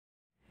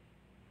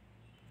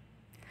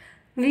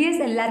Vs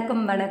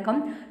எல்லாருக்கும் வணக்கம்.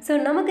 So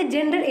நமக்கு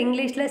ஜென்ரல்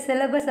இங்கிலீஷில்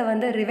சிலபஸை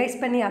வந்து ரிவைஸ்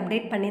பண்ணி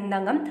அப்டேட்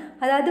பண்ணியிருந்தாங்க.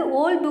 அதாவது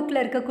ஓல்ட் புக்கில்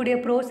இருக்கக்கூடிய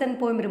ப்ரோஸ் அண்ட்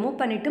போயம் ரிமூவ்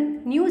பண்ணிவிட்டு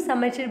நியூ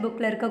சமச்சீர்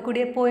புக்கில்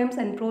இருக்கக்கூடிய போயம்ஸ்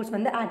அண்ட் ப்ரோஸ்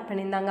வந்து ஆட்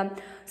பண்ணியிருந்தாங்க.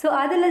 ஸோ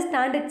அதில்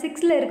ஸ்டாண்டர்ட்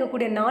 6ல்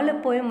இருக்கக்கூடிய 4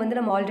 போயம் வந்து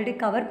நம்ம ஆல்ரெடி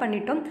கவர்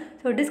பண்ணிட்டோம்.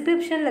 ஸோ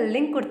டிஸ்கிரிப்ஷனில்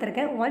லிங்க்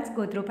கொடுத்துருக்கேன், ஒன்ஸ்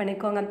கோ த்ரூ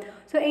பண்ணிக்கோங்க.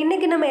 ஸோ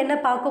இன்றைக்கி நம்ம என்ன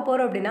பார்க்க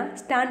போகிறோம் அப்படின்னா,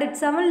 ஸ்டாண்டர்ட்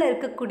 7ல்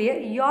இருக்கக்கூடிய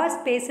யோர்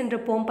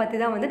ஸ்பேஸ்ன்ற போம் பற்றி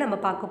தான் வந்து நம்ம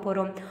பார்க்க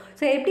போகிறோம்.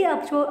 ஸோ எப்படி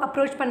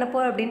அப்ரோச் பண்ண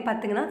போகிறோம் அப்படின்னு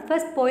பார்த்தீங்கன்னா,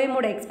 ஃபர்ஸ்ட்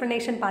போயமோட எக்ஸ்ப்ளனேஷன்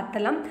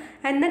பார்த்தலாம்,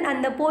 அண்ட் தென்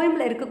அந்த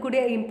போயமில்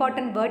இருக்கக்கூடிய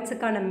important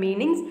வேர்ட்ஸுக்கான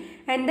meanings,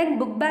 and then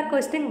book back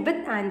question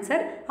with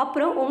answer,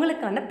 அப்புறம்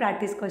உங்களுக்கான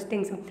ப்ராக்டிஸ்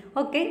கொஸ்டின்ஸ்.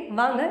 ஓகே,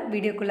 வாங்க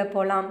வீடியோக்குள்ளே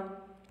போகலாம்.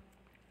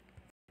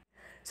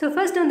 ஸோ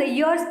ஃபர்ஸ்ட் அந்த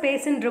யோர்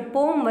ஸ்பேஸ்ன்ற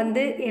போம்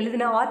வந்து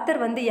எழுதின ஆத்தர்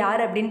வந்து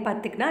யார் அப்படின்னு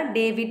பார்த்திங்கன்னா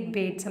டேவிட்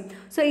பேட்ஸ்.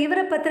 ஸோ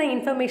இவரை பற்றின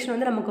இன்ஃபர்மேஷன்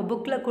வந்து நமக்கு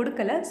புக்கில்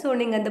கொடுக்கல. ஸோ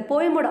நீங்கள் அந்த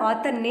போயமோட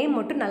ஆத்தர் நேம்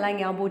மட்டும் நல்லா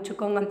ஞாபகம்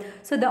வச்சுக்கோங்க.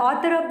 So the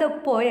author of the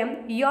poem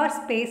your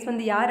space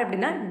வந்து யார்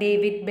அப்படின்னா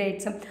டேவிட்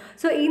பேட்ஸ்.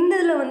 ஸோ இந்த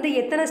இதில் வந்து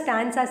எத்தனை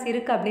ஸ்டான்சாஸ்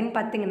இருக்குது அப்படின்னு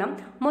பார்த்தீங்கன்னா,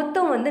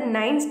 மொத்தம் வந்து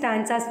 9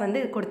 ஸ்டான்சாஸ்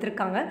வந்து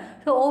கொடுத்துருக்காங்க.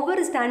 ஸோ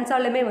ஒவ்வொரு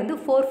ஸ்டான்ஸாலுமே வந்து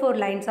 4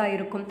 லைன்ஸாக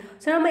இருக்கும்.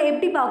 ஸோ நம்ம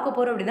எப்படி பார்க்க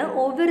போகிறோம் அப்படின்னா,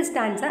 ஒவ்வொரு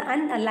stanza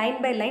and line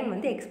by line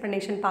வந்து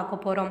எக்ஸ்ப்ளனேஷன் பார்க்க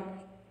போகிறோம்.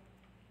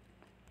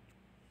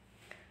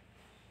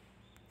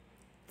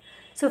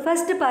 ஸோ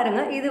ஃபஸ்ட்டு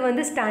பாருங்கள், இது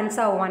வந்து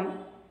ஸ்டான்ஸா 1.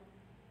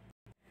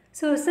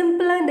 ஸோ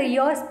சிம்பிளாக இந்த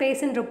யோர்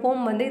ஸ்பேஸ்ன்ற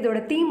போம் வந்து இதோட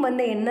தீம்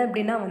வந்து என்ன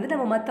அப்படின்னா வந்து,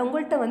 நம்ம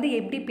மற்றவங்கள்ட்ட வந்து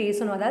எப்படி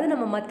பேசணும், அதாவது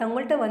நம்ம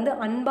மற்றவங்கள்ட்ட வந்து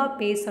அன்பாக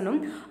பேசணும்,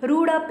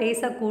 ரூடாக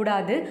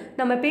பேசக்கூடாது,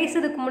 நம்ம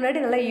பேசுறதுக்கு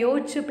முன்னாடி நல்லா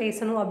யோசிச்சு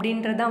பேசணும்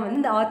அப்படின்றதான் வந்து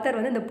இந்த ஆத்தர்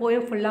வந்து இந்த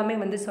போயம் ஃபுல்லாமே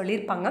வந்து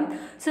சொல்லியிருப்பாங்க.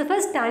 ஸோ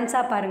ஃபர்ஸ்ட்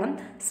ஸ்டான்ஸாக பாருங்கள்,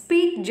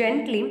 speak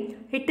gently,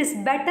 it is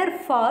better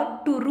for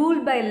to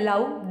rule by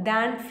love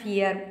than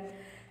fear.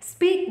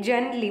 Speak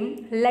gently,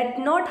 let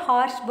not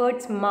harsh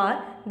words mar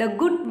the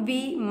good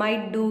we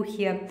might do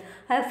here.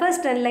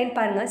 First line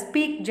பாருங்கள்,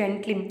 speak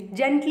gently.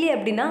 Gently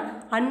அப்படின்னா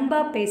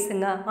அன்பாக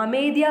பேசுங்க,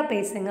 அமைதியாக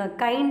பேசுங்க,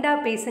 கைண்டாக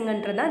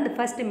பேசுங்கன்றதான் இந்த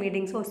first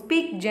meaning. So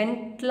speak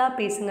ஜென்ட்லாக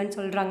பேசுங்கன்னு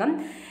சொல்கிறாங்க.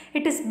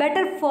 It is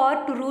better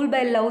for to rule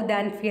by love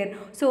than fear.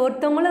 So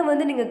ஒருத்தவங்கள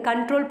வந்து நீங்கள்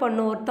கண்ட்ரோல்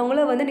பண்ணணும்,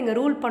 ஒருத்தவங்கள வந்து நீங்கள்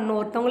ரூல் பண்ணணும்,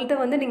 ஒருத்தவங்கள்ட்ட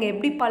வந்து நீங்கள்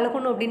எப்படி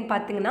பழகணும் அப்படின்னு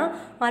பார்த்தீங்கன்னா,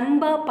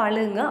 அன்பாக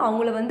பழகுங்க,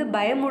 அவங்கள வந்து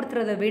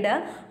பயமுறுத்துறதை விட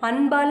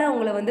அன்பால்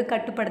அவங்கள வந்து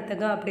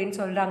கட்டுப்படுத்துங்க அப்படின்னு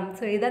சொல்கிறாங்க.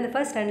 ஸோ இதுதான் இந்த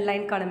first 2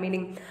 லைனுக்கான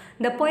meaning.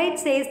 The poet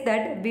says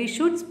that we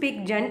should speak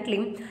gently.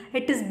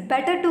 It is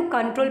better to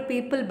control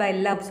people by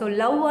love. So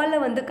love-ஆல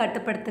வந்து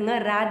கட்டுப்படுத்துங்க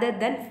rather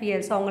than fear.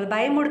 ஸோ அவங்கள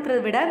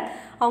பயமுடுத்துறதை விட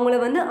அவங்கள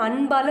வந்து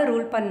அன்பால்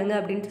ரூல் பண்ணுங்க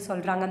அப்படின்ட்டு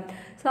சொல்கிறாங்க.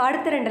 ஸோ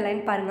அடுத்த 2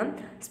 லைன் பாருங்கள்,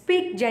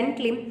 speak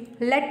gently,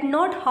 let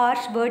not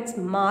harsh words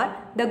மார்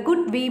the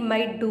good we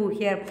might two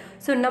here.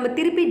 So நம்ம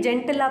திருப்பி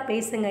ஜென்டலாக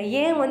பேசுங்க.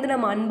 ஏன் வந்து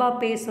நம்ம அன்பாக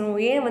பேசணும்,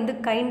 ஏன் வந்து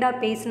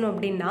கைண்டாக பேசணும்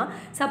அப்படின்னா,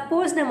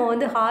 சப்போஸ் நம்ம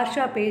வந்து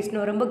ஹார்ஷாக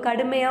பேசணும், ரொம்ப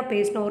கடுமையாக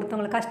பேசணும்,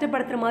 ஒருத்தவங்களை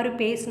கஷ்டப்படுத்துகிற மாதிரி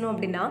பேசணும்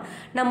அப்படின்னா,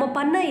 நம்ம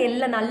பண்ண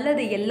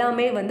நல்லது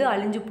எல்லாமே வந்து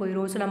அழிஞ்சு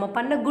போயிடும். ஸோ நம்ம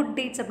பண்ண குட்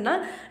டீட்ஸ் அப்படின்னா,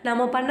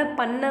 நம்ம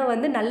பண்ண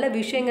வந்து நல்ல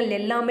விஷயங்கள்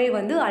எல்லாமே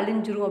வந்து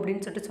அழிஞ்சிரும்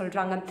அப்படின்னு சொல்லிட்டு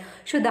சொல்கிறாங்க.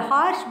 So the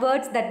harsh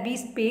words that we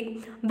speak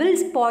will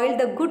spoil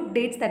the good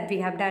deeds that we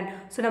have done.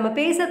 So நம்ம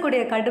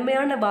பேசக்கூடிய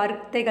கடுமையான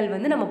வார்த்தைகள்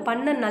வந்து நம்ம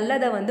பண்ண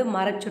நல்லதை வந்து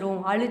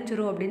மறைச்சிரும்,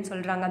 அழிச்சிரும் அப்படின்னு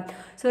சொல்கிறாங்க.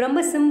 ஸோ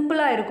ரொம்ப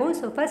சிம்பிளாக இருக்கும்.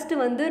 ஸோ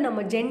ஃபஸ்ட்டு வந்து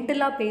நம்ம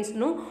ஜென்டலாக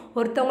பேசணும்.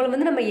 ஒருத்தவங்களை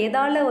வந்து நம்ம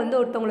எதால் வந்து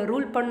ஒருத்தவங்களை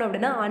ரூல் பண்ணணும்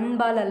அப்படின்னா,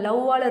 அன்பால்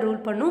லவ்வால்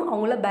ரூல் பண்ணணும்,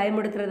 அவங்கள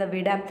பயமுடுத்துறதை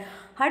விட.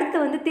 அடுத்து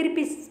வந்து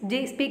திருப்பி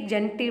ஸ்பீக்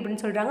ஜென்ட்லி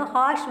அப்படின்னு சொல்கிறாங்க.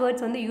 ஹார்ஷ்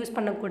வேர்ட்ஸ் வந்து யூஸ்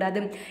பண்ணக்கூடாது.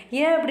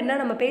 ஏன் அப்படின்னா,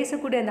 நம்ம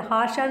பேசக்கூடிய அந்த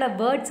ஹார்ஷான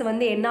வேர்ட்ஸ்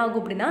வந்து என்ன ஆகும்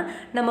அப்படின்னா,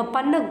 நம்ம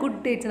பண்ண குட்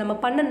டீட்ஸ், நம்ம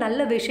பண்ண நல்ல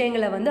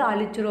விஷயங்களை வந்து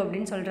அழிச்சிரும்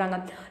அப்படின்னு சொல்கிறாங்க.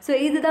 ஸோ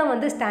இதுதான்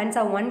வந்து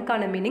ஸ்டான்ஸா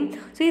 1க்கான மீனிங்.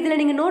 ஸோ இதில்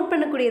நீங்கள் நோட்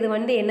பண்ணக்கூடியது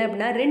வந்து என்ன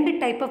அப்படின்னா, 2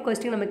 டைப் ஆஃப்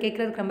கொஸ்டின் நம்ம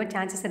கேட்குறதுக்கு ரொம்ப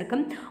சான்சஸ்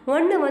இருக்குது.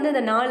 ஒன்று வந்து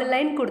அந்த 4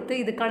 லைன் கொடுத்து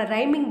இதுக்கான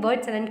ரைமிங்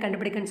வேர்ட்ஸ் என்னென்னு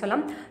கண்டுபிடிக்கன்னு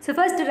சொல்லலாம். ஸோ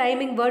ஃபர்ஸ்ட்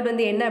ரைமிங் வேர்ட்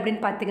வந்து என்ன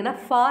அப்படின்னு பார்த்தீங்கன்னா,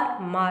 ஃபார்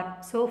மார்.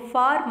 ஸோ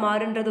ஃபார்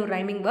மார்ன்றது ஒரு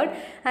rhyming word,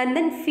 and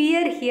then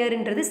fear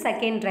ஹியர்ன்றது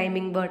second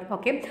rhyming word.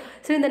 Okay,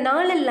 so இந்த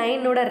 4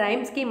 லைனோட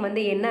ரைம் ஸ்கீம்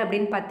வந்து என்ன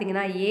அப்படின்னு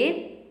பார்த்தீங்கன்னா, ஏ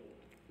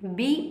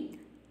பி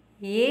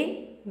ஏ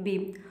பி.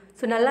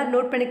 ஸோ நல்லா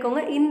நோட்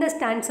பண்ணிக்கோங்க. இந்த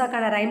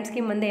ஸ்டான்ஸாக்கான ரைம்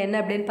ஸ்கீம் வந்து என்ன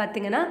அப்படின்னு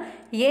பார்த்தீங்கன்னா,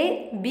 ஏ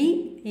B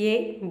A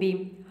B.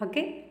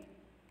 Okay,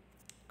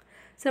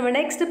 so நம்ம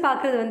நெக்ஸ்ட்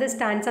பார்க்குறது வந்து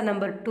ஸ்டான்ஸா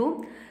நம்பர் 2.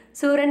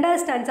 ஸோ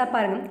 2வது ஸ்டான்ஸா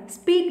பாருங்கள்,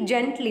 speak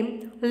gently,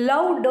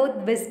 love டோத்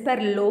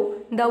whisper low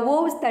the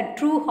வோவ்ஸ் the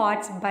true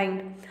hearts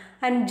find,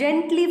 and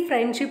gently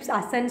friendships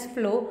ascends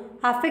flow,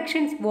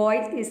 affection's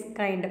voice is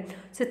kind.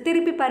 So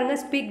திருப்பி பாருங்கள்,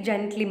 ஸ்பீக்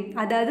ஜென்ட்லி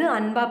அதாவது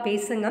அன்பாக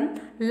பேசுங்க,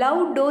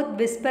 love டோத்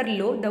whisper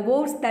low the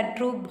வோவ்ஸ் that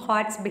true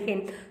hearts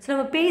behind. So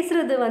நம்ம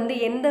பேசுகிறது வந்து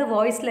எந்த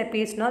வாய்ஸில்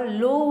பேசினால்,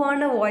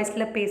 லோவான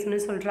வாய்ஸில்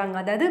பேசணும்னு சொல்கிறாங்க.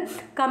 அதாவது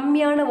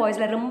கம்மியான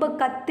வாய்ஸில், ரொம்ப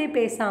கத்தி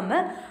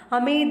பேசாமல்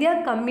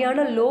அமைதியாக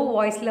கம்மியான லோ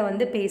வாய்ஸில்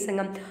வந்து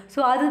பேசுங்க.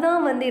 ஸோ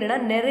அதுதான் வந்து என்னென்னா,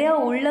 நிறையா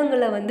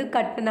உள்ளங்களை வந்து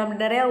நம்ம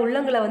நிறையா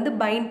உள்ளங்களை வந்து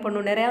பைண்ட்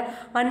பண்ணும், நிறையா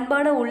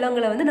அன்பான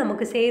உள்ளங்களை வந்து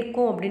நமக்கு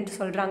சேர்க்கும் அப்படின்ட்டு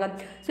சொல்கிறாங்க.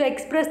 ஸோ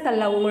எக்ஸ்பிரஸ் த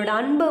லவ், உங்களோட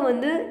அன்பை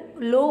வந்து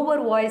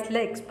லோவர் வாய்ஸில்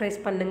எக்ஸ்பிரஸ்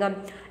பண்ணுங்க.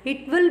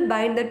 It will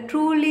find the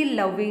truly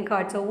loving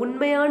heart. So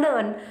உண்மையான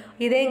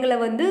இதயங்களை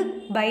வந்து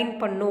பைண்ட்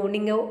பண்ணும்.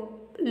 நீங்கள்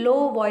லோ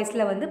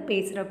வாய்ஸில் வந்து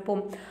பேசுகிறப்போ.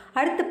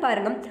 அடுத்து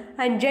பாருங்கள்,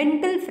 and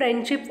gentle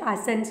friendships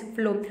அசன்ஸ்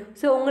flow.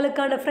 So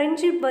உங்களுக்கான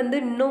ஃப்ரெண்ட்ஷிப் வந்து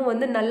இன்னும்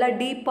வந்து நல்லா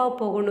டீப்பாக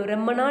போகணும்,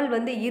 ரொம்ப நாள்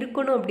வந்து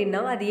இருக்கணும்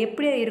அப்படின்னா அது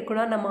எப்படி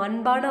இருக்குன்னா நம்ம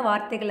அன்பான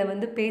வார்த்தைகளை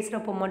வந்து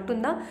பேசுகிறப்போ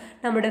மட்டும்தான்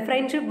நம்மளோட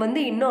ஃப்ரெண்ட்ஷிப்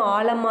வந்து இன்னும்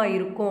ஆழமாக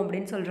இருக்கும்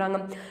அப்படின்னு சொல்கிறாங்க.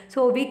 So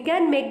we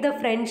can make the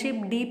friendship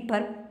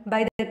deeper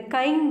by the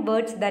kind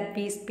words that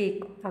we speak.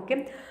 Okay,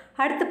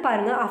 அடுத்து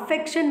பாருங்கள்,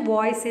 affection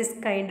voice is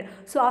kind.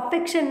 So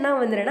affectionனா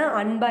வந்து என்னென்னா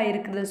அன்பாக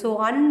இருக்கிறது. ஸோ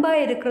அன்பாக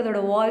இருக்கிறதோட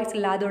வாய்ஸ்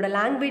இல்லை, அதோட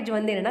லாங்குவேஜ்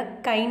வந்து என்னென்னா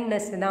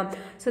கைண்ட்னஸ் தான்.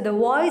 So the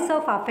voice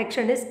of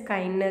affection is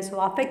kindness. So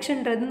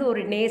affectionன்றது வந்து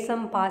ஒரு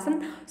நேசம், பாசம்.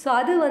 ஸோ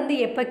அது வந்து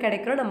எப்போ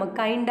கிடைக்கிறோம், நம்ம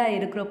கைண்டாக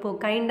இருக்கிறப்போ,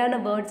 கைண்டான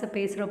வேர்ட்ஸை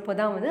பேசுகிறப்போ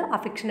தான் வந்து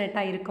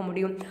அஃபெக்ஷனேட்டாக இருக்க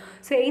முடியும்.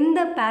 ஸோ இந்த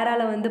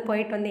பேரால வந்து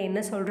போயிட்டு வந்து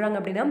என்ன சொல்கிறாங்க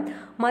அப்படின்னா,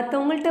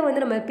 மற்றவங்கள்ட்ட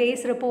வந்து நம்ம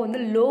பேசுகிறப்போ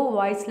வந்து லோ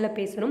வாய்ஸில்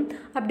பேசணும்.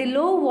 அப்படி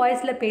லோ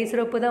வாய்ஸில்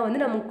பேசுகிறப்போ தான்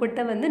வந்து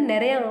நம்மக்கிட்ட வந்து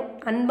நிறைய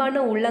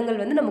அன்பான உள்ளங்கள்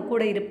வந்து நம்ம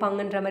கூட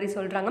இருப்பாங்கன்ற மாதிரி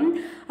சொல்கிறாங்க.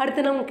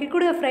 அடுத்து நமக்கு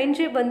கூட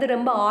ஃப்ரெண்ட்ஷிப் வந்து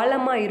ரொம்ப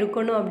ஆழமாக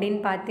இருக்கணும் அப்படின்னு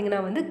பார்த்தீங்கன்னா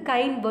வந்து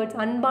கைண்ட் வேர்ட்ஸ்,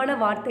 அன்பான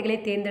வார்த்தைகளை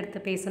தேர்ந்தெடுத்து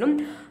பேசணும்.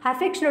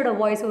 அஃபெக்ஷனோட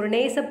வாய்ஸ், ஒரு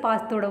நேச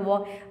பாசத்தோட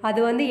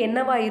அது வந்து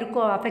என்னவா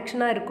இருக்கும்,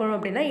 அஃபெக்ஷனாக இருக்கணும்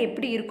அப்படின்னா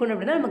எப்படி இருக்கணும்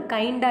அப்படின்னா நம்ம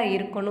கைண்டாக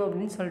இருக்கணும்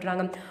அப்படின்னு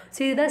சொல்கிறாங்க.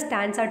 ஸோ இதுதான்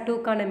ஸ்டான்ஸா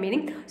 2க்கான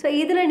மீனிங். ஸோ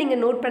இதில்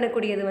நீங்கள் நோட்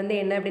பண்ணக்கூடியது வந்து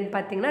என்ன அப்படின்னு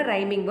பார்த்தீங்கன்னா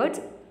ரைமிங்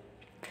வேர்ட்ஸ்.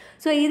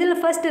 ஸோ இதில்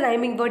ஃபஸ்ட்டு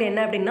ரைமிங் வேர்டு என்ன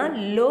அப்படின்னா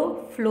low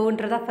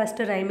ஃப்ளோன்றதா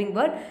first rhyming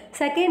word.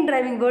 Second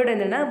rhyming word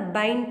என்னென்னா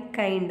பைண்ட்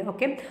கைண்ட்.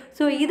 ஓகே,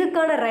 ஸோ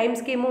இதுக்கான ரைம்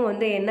ஸ்கீமும்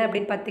வந்து என்ன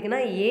அப்படின்னு பார்த்தீங்கன்னா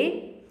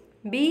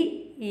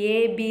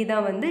ஏபி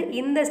தான் வந்து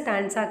இந்த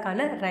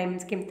ஸ்டான்ஸாக்கான ரைம்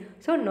ஸ்கீம்.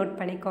 ஸோ நோட்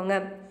பண்ணிக்கோங்க.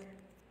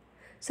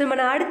 ஸோ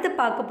நம்ம அடுத்து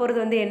பார்க்க போகிறது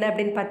வந்து என்ன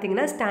அப்படின்னு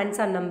பார்த்தீங்கன்னா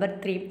ஸ்டான்ஸா நம்பர்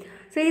 3.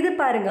 ஸோ இது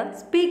பாருங்கள்,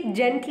 speak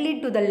gently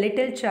to the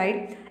little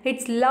child,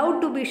 it's love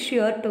to be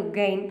shear to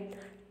gain,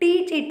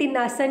 teach it in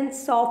accent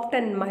soft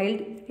and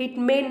mild, it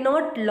may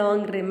not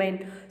long remain.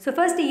 So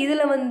first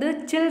இதில் வந்து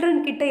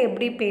சில்ட்ரன் கிட்ட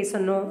எப்படி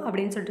பேசணும்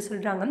அப்படின்னு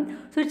சொல்கிறாங்க.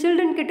 So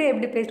children கிட்ட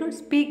எப்படி பேசணும்,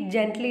 speak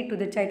gently to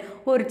the child.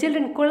 ஒரு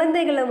சில்ட்ரன்,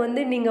 குழந்தைகளை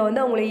வந்து நீங்கள்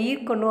வந்து அவங்கள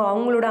ஈர்க்கணும்,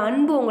 அவங்களோட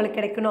அன்பு உங்களுக்கு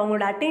கிடைக்கணும்,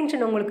 அவங்களோட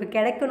அட்டென்ஷன் உங்களுக்கு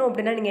கிடைக்கணும்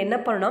அப்படின்னா நீங்கள் என்ன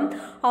பண்ணணும்,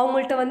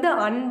 அவங்கள்ட்ட வந்து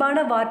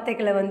அன்பான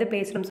வார்த்தைகளை வந்து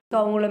பேசணும். ஸோ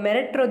அவங்கள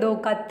மிரட்டுறதோ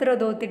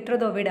கத்துறதோ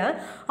திட்டுறதோ விட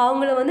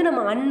அவங்கள வந்து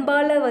நம்ம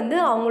அன்பால் வந்து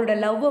அவங்களோட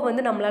லவ்வை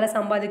வந்து நம்மளால்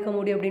சம்பாதிக்க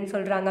முடியும் அப்படின்னு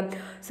சொல்கிறாங்க.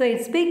 So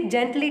it's speak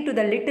gently to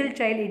the little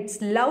child,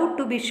 it's love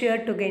to be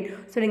shear to gain.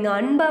 So நீங்கள்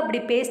அன்பா அப்படி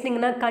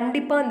பேசுனீங்கன்னா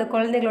கண்டிப்பாக அந்த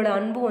குழந்தைகளோட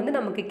அன்பு வந்து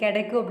நமக்கு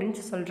கிடைக்கும்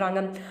அப்படின்னு சொல்கிறாங்க.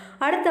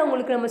 அடுத்து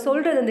அவங்களுக்கு நம்ம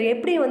சொல்கிறது அந்த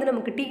எப்படி வந்து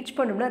நமக்கு டீச்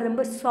பண்ணோம்னா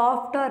ரொம்ப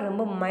சாஃப்டாக,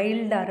 ரொம்ப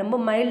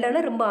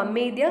மைல்டான ரொம்ப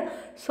அமைதியாக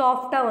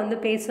சாஃப்டாக வந்து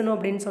பேசணும்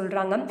அப்படின்னு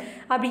சொல்கிறாங்க.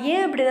 அப்படி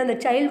ஏன் அப்படின்னா அந்த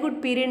சைல்ட்ஹுட்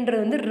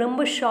பீரியட்ன்றது வந்து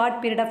ரொம்ப ஷார்ட்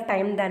பீரியட் ஆஃப்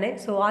டைம் தானே.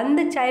 ஸோ அந்த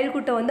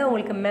சைல்ட்ஹுட்டை வந்து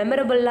அவங்களுக்கு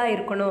மெமரபிளாக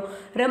இருக்கணும்,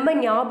 ரொம்ப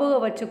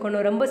ஞாபகம்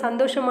வச்சுக்கணும், ரொம்ப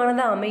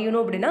சந்தோஷமானதாக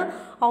அமையணும் அப்படின்னா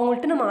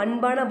அவங்கள்ட்ட நம்ம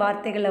அன்பான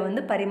வார்த்தைகளை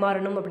வந்து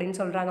பரிமாறணும் அப்படின்னு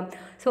சொல்கிறாங்க.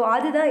 ஸோ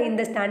அதுதான்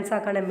இந்த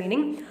ஸ்டான்ஸாக்கான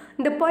meaning.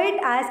 The poet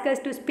asks us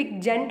to speak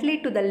gently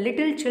to the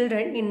little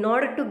children in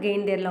order to gain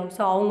their love.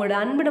 So அவங்களோட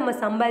அன்பு நம்ம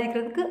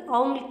சம்பாதிக்கிறதுக்கு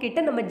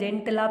அவங்கக்கிட்ட நம்ம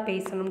ஜென்டிலாக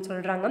பேசணும்னு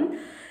சொல்கிறாங்க.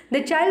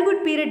 The childhood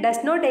period does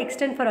not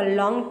extend for a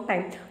long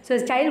time. So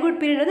childhood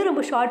period வந்து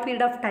ரொம்ப ஷார்ட்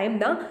பீரியட் ஆஃப் டைம்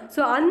தான்.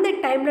 ஸோ அந்த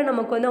டைமில்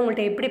நமக்கு வந்து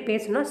அவங்கள்ட்ட எப்படி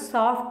பேசணும்னா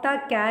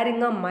சாஃப்டாக,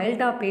 கேரிங்காக,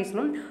 மைல்டாக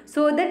பேசணும்.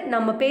 ஸோ தட்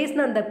நம்ம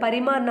பேசின அந்த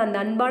பரிமாறின அந்த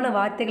அன்பான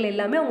வார்த்தைகள்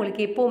எல்லாமே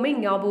அவங்களுக்கு எப்போவுமே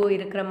ஞாபகம்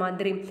இருக்கிற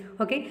மாதிரி.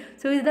 ஓகே,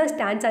 ஸோ இதுதான்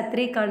ஸ்டான்ஸா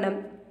 3க்கான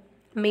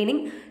மீனிங்.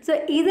 ஸோ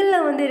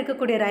இதில் வந்து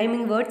இருக்கக்கூடிய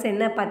ரைமிங் வேர்ட்ஸ்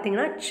என்ன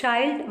பார்த்தீங்கன்னா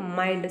சைல்ட்,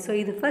 மைல்டு. ஸோ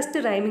இது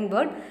first rhyming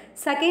word.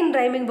 Second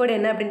rhyming word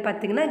என்ன அப்படின்னு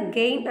பார்த்தீங்கன்னா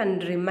gain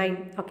and remain.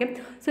 Okay,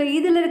 so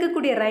இதில்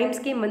இருக்கக்கூடிய ரைம்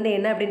ஸ்கீம் வந்து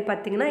என்ன அப்படின்னு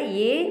பார்த்தீங்கன்னா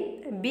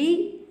ஏபி.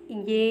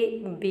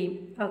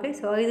 ஓகே,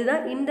 ஸோ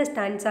இதுதான் இந்த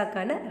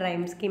ஸ்டான்ஸாக்கான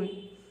ரைம் ஸ்கீம்.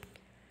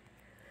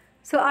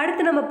 ஸோ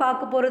அடுத்து நம்ம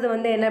பார்க்க போகிறது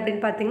வந்து என்ன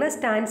அப்படின்னு பார்த்தீங்கன்னா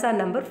ஸ்டான்ஸா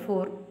நம்பர்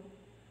 4.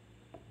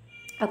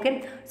 ஓகே,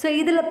 ஸோ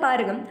இதில்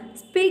பாருங்கள்,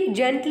 speak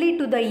gently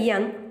to the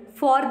young,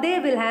 for they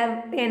will have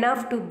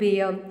enough to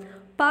bear,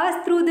 pass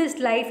through this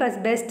life as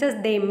best as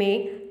they may,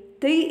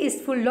 they is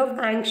full of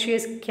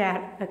anxious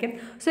care. Okay,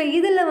 so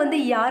இதில் வந்து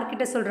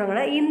யார்கிட்ட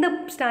சொல்கிறாங்கன்னா இந்த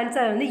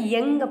ஸ்டான்ஸாக வந்து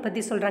யங்கை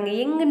பற்றி சொல்கிறாங்க.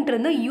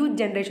 யங்குன்றது யூத்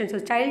ஜென்ரேஷன். ஸோ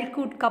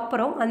சைல்ட்ஹுட்க்கு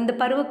அப்புறம் அந்த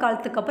பருவ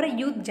காலத்துக்கு அப்புறம்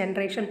யூத்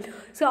ஜென்ரேஷன்.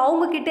 ஸோ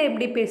அவங்கக்கிட்ட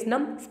எப்படி பேசினா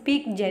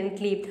ஸ்பீக்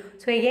ஜென்ட்லி.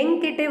 ஸோ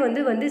யங்கிட்டே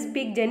வந்து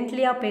ஸ்பீக்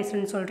ஜென்ட்லியாக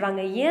பேசணும்னு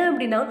சொல்கிறாங்க. ஏன்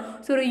அப்படின்னா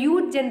ஸோ ஒரு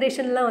யூத்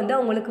ஜென்ரேஷன்லாம் வந்து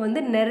அவங்களுக்கு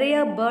வந்து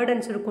நிறையா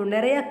பேர்டன்ஸ் இருக்கும்,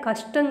 நிறையா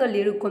கஷ்டங்கள்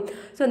இருக்கும்,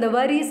 ஸோ அந்த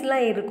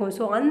வரிஸ்லாம் இருக்கும்.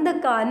 ஸோ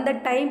அந்த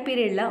டைம்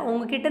பீரியடில்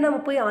அவங்கக்கிட்ட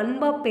நம்ம போய்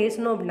அன்பாக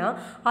பேசணும் அப்படின்னா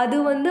அது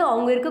வந்து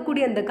அவங்க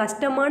இருக்கக்கூடிய அந்த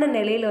கஷ்டமான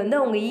நிலையில் வந்து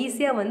அவங்க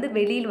ஈஸியாக வந்து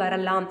வெளியில்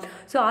வரலாம்.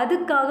 ஸோ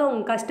அதுக்காக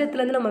அவங்க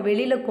கஷ்டத்துலேருந்து நம்ம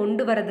வெளியில்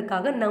கொண்டு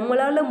வரதுக்காக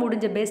நம்மளால்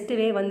முடிஞ்ச பெஸ்ட்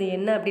வே வந்து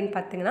என்ன அப்படின்னு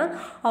பார்த்தீங்கன்னா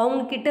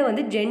அவங்கக்கிட்ட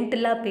வந்து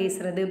ஜென்டிலாக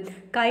பேசுகிறது,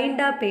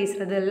 கைண்டாக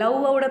பேசுகிறது,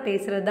 லவ்வோட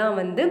பேசுகிறது தான்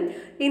வந்து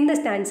இந்த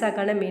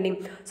ஸ்டான்ஸாக்கான meaning.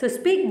 So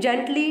speak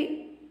gently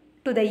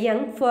to the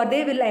young, for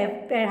they will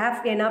have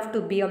enough to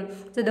bear.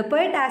 So the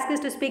poet asks us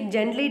to speak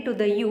gently to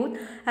the youth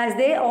as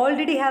they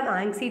already have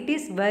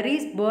anxieties,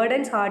 worries,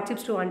 burdens,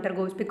 hardships to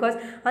undergo. Because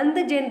அந்த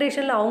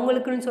ஜென்ரேஷனில்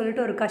அவங்களுக்குன்னு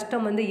சொல்லிட்டு ஒரு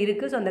கஷ்டம் வந்து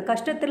இருக்குது. So அந்த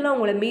கஷ்டத்தில்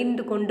அவங்கள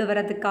மீண்டு கொண்டு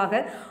வரதுக்காக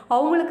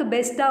அவங்களுக்கு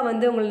பெஸ்ட்டாக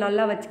வந்து அவங்களை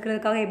நல்லா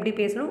வச்சுக்கிறதுக்காக எப்படி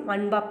பேசணும்,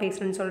 அன்பாக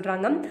பேசணும்னு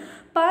சொல்கிறாங்க.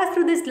 Pass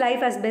through this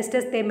life as best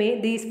as they may,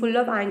 these full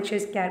of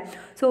anxious care.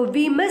 So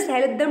we must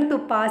help them to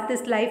pass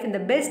this life in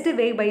the best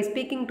way by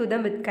speaking to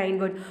them with kind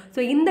words. So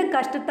இந்த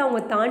கஷ்டத்தை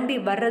அவங்க தாண்டி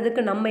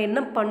வர்றதுக்கு நம்ம என்ன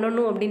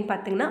பண்ணணும் அப்படின்னு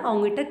பார்த்தீங்கன்னா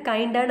அவங்ககிட்ட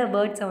கைண்டான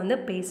வேர்ட்ஸை வந்து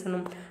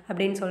பேசணும்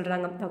அப்படின்னு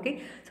சொல்கிறாங்க. ஓகே,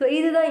 ஸோ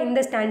இதுதான்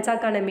இந்த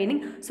ஸ்டான்ஸாக்கான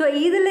மீனிங். ஸோ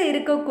இதில்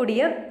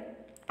இருக்கக்கூடிய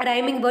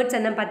ரைமிங் வேர்ட்ஸ்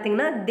என்ன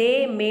பார்த்தீங்கன்னா தே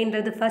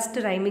மேன்றது ஃபர்ஸ்ட்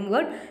ரைமிங்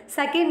வேர்ட்,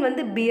 செகண்ட்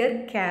வந்து பியர்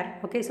கேர்.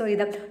 ஓகே, ஸோ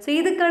இதான். ஸோ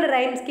இதுக்கான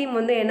ரைம் ஸ்கீம்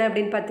வந்து என்ன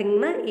அப்படின்னு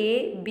பார்த்தீங்கன்னா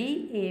AB.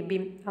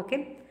 Okay,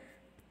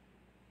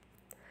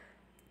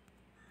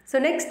 so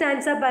next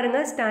stanza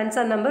பாருங்கள்,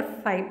 stanza number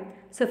 5.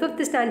 So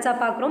 5th stanza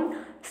பார்க்குறோம்.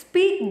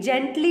 Speak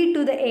gently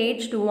to the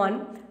aged one,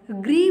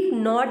 grieve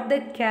not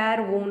the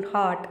care own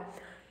heart,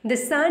 the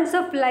sands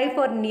of life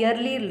are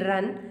nearly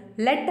run,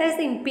 let us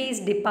in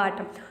peace depart.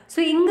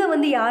 So இங்கே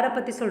வந்து யாரை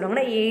பற்றி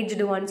சொல்கிறாங்கன்னா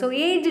aged one. So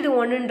aged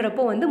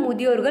ஒன்னுன்றப்போ வந்து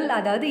முதியோர்கள்,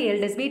 அதாவது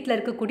elders, வீட்டில்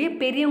இருக்கக்கூடிய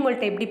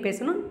பெரியவங்கள்ட்ட எப்படி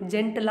பேசணும்,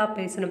 ஜென்டலாக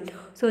பேசணும்.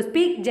 So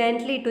speak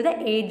gently to the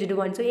aged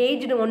one. So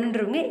aged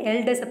ஒன்னுன்றவங்க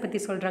எல்டர்ஸை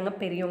பற்றி சொல்கிறாங்க,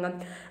 பெரியவங்க.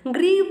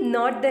 grieve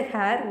not the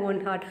hair own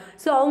heart.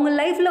 So அவங்க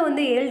லைஃப்பில்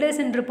வந்து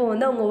எல்டர்ஸ்ன்றப்போ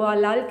வந்து அவங்க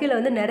வாழ்க்கையில்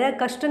வந்து நிறைய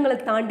கஷ்டங்களை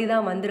தாண்டி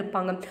தான்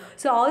வந்திருப்பாங்க.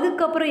 ஸோ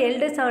அதுக்கப்புறம்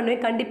எல்டர்ஸ் ஆனவே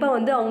கண்டிப்பாக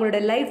வந்து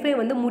அவங்களோட லைஃபே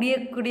வந்து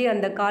முடியக்கூடிய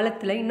அந்த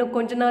காலத்தில் இன்னும்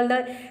கொஞ்ச நாள்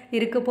தான்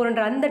இருக்க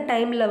போகிற அந்த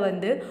டைமில்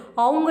வந்து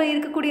அவங்க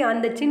இருக்கக்கூடிய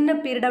அந்த சின்ன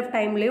பீரியட் ஆஃப்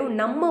டைம்லேயும்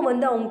நம்ம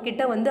வந்து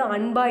அவங்கக்கிட்ட வந்து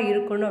அன்பாக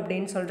இருக்கணும்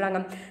அப்படின்னு சொல்கிறாங்க.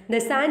 இந்த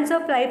chance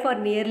of life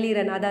R nearly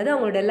run, அதாவது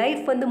அவங்களோட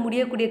லைஃப் வந்து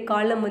முடியக்கூடிய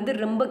காலம் வந்து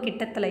ரொம்ப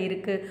கிட்டத்தில்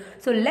இருக்குது.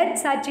 So let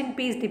such in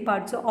peace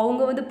depart. So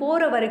அவங்க வந்து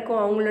போகிற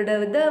வரைக்கும் அவங்களோட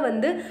இதை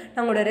வந்து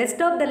நம்மளோட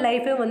ரெஸ்ட் ஆஃப் த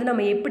லைஃபை வந்து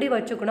நம்ம எப்படி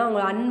வச்சுக்கணும்,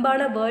 அவங்க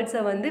அன்பான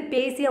வேர்ட்ஸை வந்து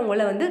பேசி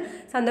அவங்கள வந்து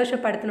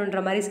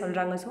சந்தோஷப்படுத்தணுன்ற மாதிரி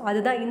சொல்கிறாங்க. ஸோ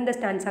அதுதான் இந்த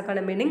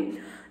ஸ்டான்ஸாக்கான meaning.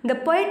 The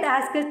poet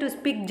asks us to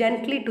speak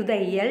gently to the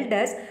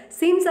elders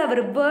since our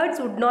words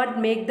would not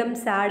make them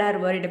sad or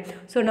worried.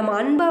 So நம்ம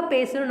அன்பாக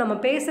பேசணும், நம்ம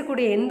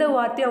பேசக்கூடிய எந்த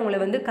வார்த்தையும் அவங்கள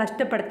வந்து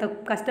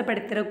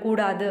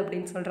கஷ்டப்படுத்திடக்கூடாது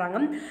அப்படின்னு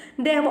சொல்கிறாங்க.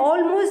 They have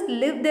almost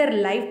lived their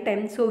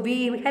lifetime, so we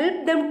help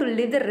them to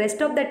live the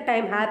rest of that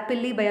time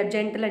happily by a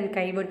gentle and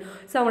kind word.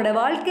 So அவங்களோட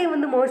வாழ்க்கையை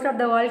வந்து மோஸ்ட் ஆஃப்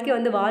த வாழ்க்கையை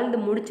வந்து வாழ்ந்து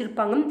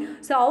முடிச்சிருப்பாங்க.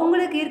 ஸோ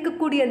அவங்களுக்கு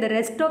இருக்கக்கூடிய அந்த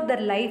ரெஸ்ட் ஆஃப்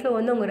தர் லைஃப்பை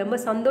வந்து அவங்க ரொம்ப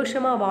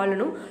சந்தோஷமாக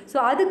வாழணும். ஸோ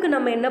அதுக்கு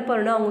நம்ம என்ன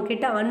பண்ணணும்,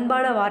 அவங்கக்கிட்ட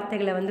அன்பான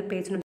வார்த்தைகளை வந்து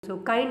பேசணும். ஸோ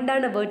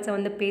கைண்டான வேர்ட்ஸை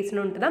வந்து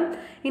பேசணுன்ட்டு தான்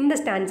இந்த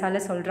ஸ்டான்ஸால்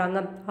சொல்கிறாங்க.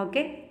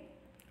 ஓகே,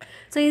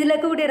 ஸோ இதில்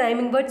இருக்கக்கூடிய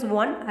rhyming words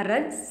 1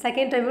 run,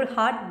 second rhyming word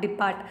heart,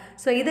 depart.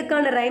 So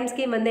இதுக்கான ரைம்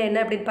ஸ்கீம் வந்து என்ன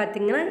அப்படின்னு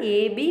பார்த்தீங்கன்னா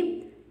ஏபி.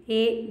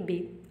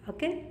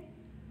 ஓகே,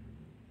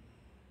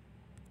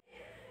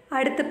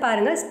 அடுத்து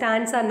பாருங்கள்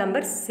stanza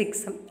number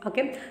 6.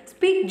 Okay,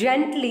 speak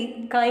gently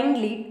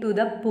kindly to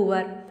the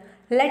poor,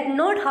 let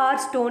not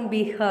heart stone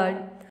B hurt,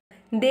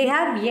 they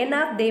have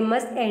enough they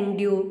must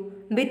endure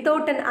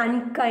without an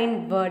unkind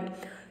word.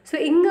 So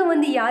இங்கே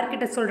வந்து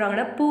யார்கிட்ட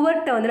சொல்கிறாங்கன்னா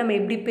புவர்கிட்ட வந்து நம்ம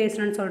எப்படி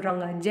பேசணும்னு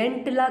சொல்கிறாங்க,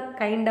 ஜென்டிலாக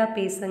கைண்டாக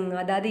பேசுங்க.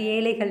 அதாவது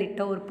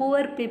ஏழைகள்கிட்ட, ஒரு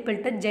புவர்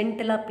பீப்புள்கிட்ட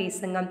ஜென்டிலாக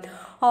பேசுங்க.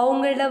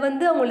 அவங்கள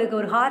வந்து அவங்களுக்கு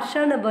ஒரு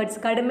ஹார்ஷான வேர்ட்ஸ்,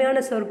 கடுமையான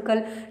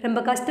சொற்கள், ரொம்ப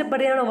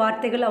கஷ்டப்படியான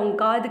வார்த்தைகள் அவங்க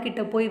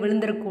காதுகிட்ட போய்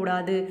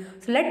விழுந்துடக்கூடாது.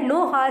 So let no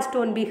hard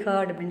stone B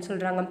hurt அப்படின்னு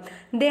சொல்கிறாங்க.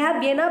 They have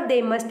enough they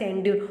must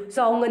endure.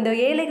 So அவங்க இந்த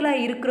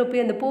ஏழைகளாக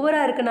இருக்கிறப்போ, அந்த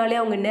புவராக இருக்கனாலே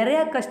அவங்க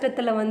நிறையா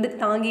கஷ்டத்தில் வந்து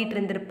தாங்கிட்டு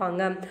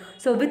இருந்திருப்பாங்க.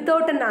 So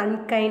without an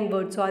unkind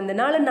word. So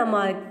அதனால்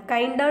நம்ம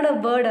கைண்டான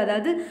வேர்டு,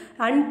 அதாவது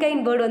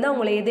அன்கைண்ட் வேர்டு வந்து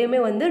அவங்கள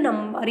எதையுமே வந்து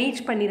நம்ம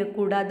ரீச்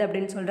பண்ணிடக்கூடாது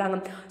அப்படின்னு சொல்கிறாங்க.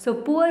 ஸோ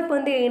புவர்க்கு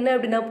வந்து என்ன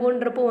அப்படின்னா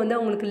போன்றப்போ வந்து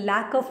அவங்களுக்கு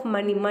லேக் ஆஃப்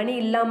மணி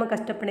இல்லாமல்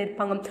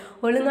கஷ்டப்பட்டிருப்பாங்க,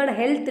 ஒழுங்கான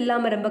ஹெல்த்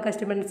இல்லாமல் ரொம்ப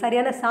கஷ்டப்பட்டு,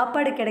 சரியான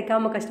சாப்பாடு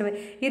கிடைக்காம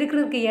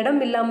இருக்கிறதுக்கு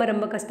இடம் இல்லாமல்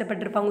ரொம்ப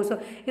கஷ்டப்பட்டிருப்பாங்க. ஸோ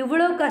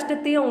இவ்வளோ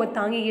கஷ்டத்தையும் அவங்க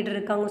தாங்கிக்கிட்டு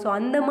இருக்காங்க. ஸோ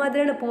அந்த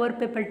மாதிரியான புவர்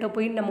பீப்புள்கிட்ட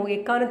போய் நம்ம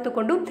எக்காரணத்தை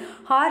கொண்டும்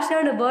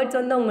ஹார்ஷான வேர்ட்ஸ்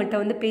வந்து அவங்கள்ட்ட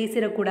வந்து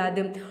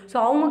பேசிடக்கூடாது. ஸோ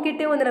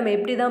அவங்கக்கிட்டே வந்து நம்ம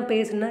எப்படி தான்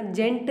பேசணும்னா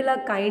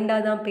ஜென்டிலாக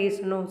கைண்டாக தான்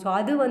பேசணும். ஸோ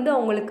அது வந்து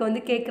அவங்களுக்கு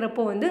வந்து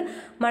கேட்குறப்போ வந்து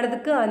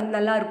மனதுக்கு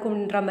நல்லா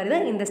இருக்கும்ன்ற மாதிரி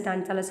தான் இந்த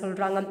ஸ்டான்ஸால்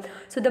சொல்கிறாங்க.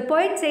 So the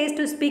poet says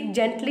to speak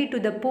gently to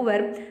the poor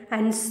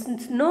and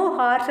no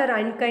harsh or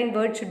unkind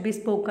words should be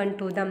spoken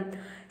to them.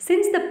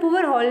 Since the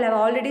poor all have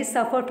already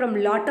suffered from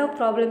lot of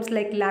problems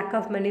like lack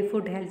of money,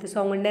 food, health. So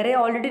அவங்க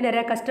already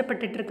நிறையா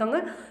கஷ்டப்பட்டுட்டு இருக்காங்க.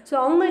 So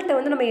அவங்கள்ட்ட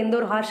வந்து நம்ம எந்த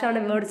ஒரு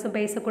ஹார்ஷான வேர்ட்ஸும்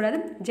பேசக்கூடாது,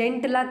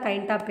 ஜென்டிலாக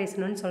கைண்டாக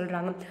பேசணும்னு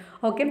சொல்கிறாங்க.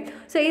 ஓகே,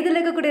 ஸோ இதில்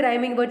இருக்கக்கூடிய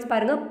ரைமிங் வேர்ட்ஸ்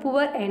பாருங்கள்,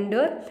 poor,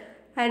 எண்டூர்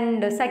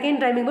and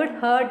second rhyming word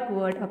hurt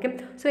word. Okay,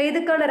 so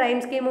இதுக்கான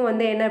ரைம் ஸ்கீமும்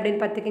வந்து என்ன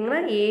அப்படின்னு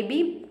பார்த்துக்கிங்கன்னா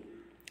AB.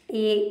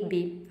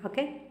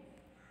 Okay,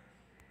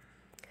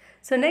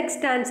 so next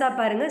stanza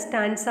பாருங்கள்,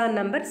 stanza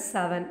number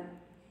 7.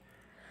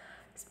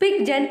 Speak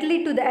gently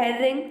to the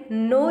erring,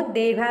 know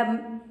they have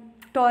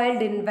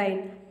toiled in vain.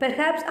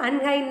 Perhaps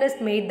unkindness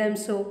made them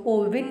so. Oh,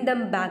 win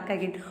them back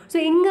again. So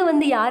இங்கே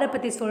வந்து யாரை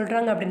பற்றி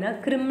சொல்கிறாங்க அப்படின்னா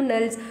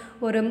கிரிமினல்ஸ்,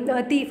 ஒரு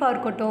தீஃபாக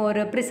இருக்கட்டும்,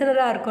 ஒரு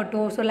பிரிசனராக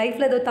இருக்கட்டும், ஸோ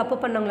லைஃப்பில் ஏதோ தப்பு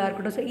பண்ணவங்களா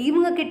இருக்கட்டும், ஸோ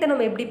இவங்கக்கிட்ட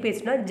நம்ம எப்படி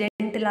பேசணும்னா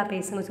ஜென்டிலாக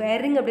பேசுங்க. ஸோ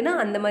எரிங் அப்படின்னா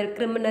அந்த மாதிரி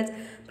கிரிமினல்ஸ்,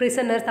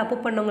 பிரிசனர்ஸ், தப்பு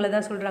பண்ணவங்கள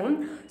தான் சொல்கிறாங்க.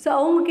 ஸோ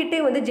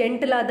அவங்கக்கிட்டே வந்து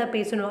ஜென்டிலாக தான்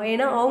பேசணும்.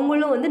 ஏன்னா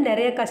அவங்களும் வந்து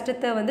நிறைய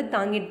கஷ்டத்தை வந்து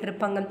தாங்கிட்டு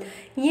இருப்பாங்க.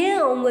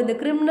 ஏன் அவங்க இந்த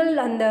கிரிமினல்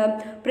அந்த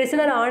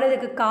பிரிசனர்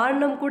ஆனதுக்கு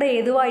காரணம் கூட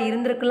எதுவாக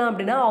இருந்திருக்கலாம்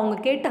அப்படின்னா அவங்க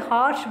கேட்ட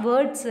ஹார்ஷ்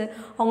வேர்ட்ஸ்,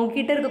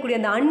 அவங்கக்கிட்ட இருக்கக்கூடிய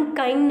அந்த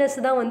அன்கைண்ட்னஸ்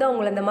தான் வந்து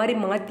அவங்கள அந்த மாதிரி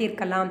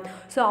மாற்றிருக்கலாம்.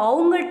 ஸோ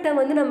அவங்கள்ட்ட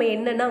வந்து நம்ம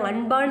என்னென்னா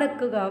அன்பான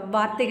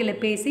வார்த்தைகளை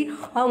பேசி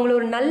அவங்கள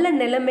ஒரு நல்ல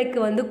நிலைமைக்கு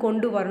வந்து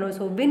கொண்டு வரணும்.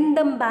 ஸோ வின்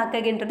தம் பேக்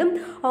அகேன்றதும்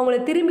அவங்கள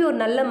திரும்பி ஒரு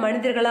நல்ல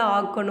மனிதர்களாக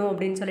ஆக்கணும்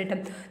அப்படின்னு சொல்லிட்டு.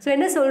 ஸோ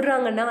என்ன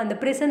சொல்கிறாங்கன்னா அந்த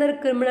பிரிசனர்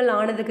கிரிமினல்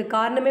ஆனதுக்கு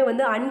காரணமே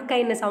வந்து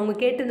அன்கைண்ட்னஸ், அவங்க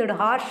கேட்டிருந்தோட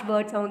ஹார்ஷ்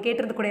வேர்ட்ஸ், அவங்க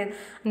கேட்டிருக்கக்கூடிய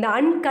அந்த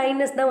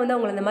அன்கைண்ட்னஸ் தான் வந்து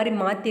அவங்கள அந்த மாதிரி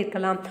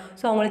மாற்றிருக்கலாம்.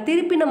 ஸோ அவங்கள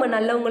திருப்பி நம்ம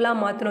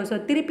நல்லவங்களாக மாற்றணும். ஸோ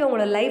திருப்பி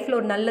அவங்கள லைஃப்பில்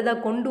ஒரு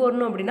நல்லதாக கொண்டு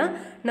வரணும் அப்படின்னா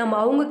நம்ம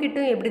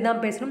அவங்கக்கிட்டும் எப்படி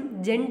தான் பேசணும்,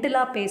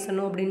 ஜென்டிலாக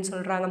பேசணும் அப்படின்னு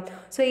சொல்கிறாங்க.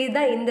 ஸோ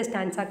இதுதான் இந்த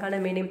ஸ்டான்ஸாக்கான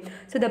meaning.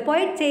 So the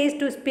poet says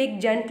to speak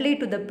gently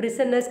to the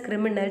prisoners,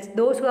 criminals,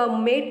 those who have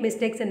made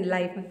mistakes in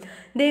life.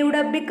 They would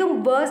have become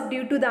worse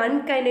due to the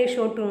unkindness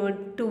shown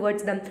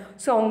towards them.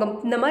 So அவங்க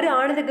இந்த மாதிரி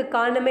ஆனதுக்கு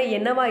காரணமே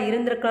என்னவா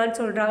இருந்திருக்கலாம்னு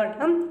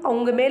சொல்கிறாங்கன்னா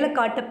அவங்க மேலே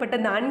காட்டப்பட்ட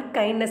அந்த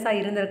அன்கைண்ட்னஸாக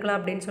இருந்திருக்கலாம்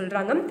அப்படின்னு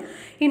சொல்கிறாங்க.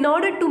 In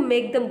order to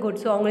make them good,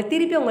 so அவங்க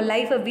திருப்பி அவங்க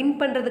லைஃப்பை வின்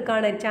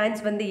பண்ணுறதுக்கான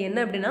சான்ஸ் வந்து என்ன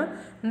அப்படின்னா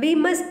we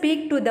must speak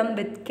to them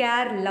with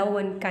care, love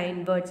and kind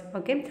words.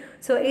 Okay,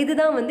 so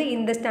இதுதான் வந்து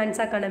இந்த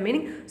ஸ்டான்ஸாக்கான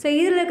மீனிங். ஸோ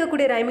இதில்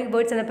இருக்கக்கூடிய ரைமிங்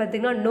வேர்ட்ஸ் என்ன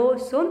பார்த்தீங்கன்னா no,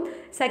 so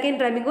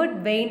second rhyming word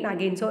vein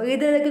again. So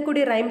இதில்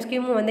இருக்கக்கூடிய ரைம்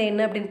ஸ்கீமும் வந்து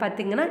என்ன அப்படின்னு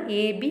பார்த்தீங்கன்னா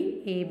ஏபி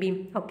ஏபி.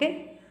 ஓகே,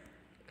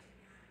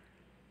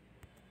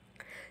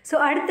 ஸோ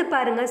அடுத்து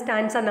பாருங்கள்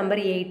stanza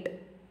number 8.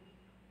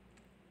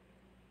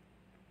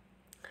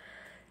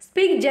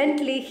 Speak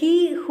gently, he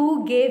who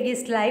gave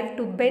his life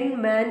to bend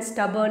man's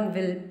stubborn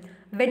will.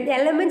 When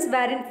elements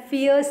were in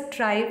fierce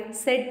strife,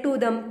 said to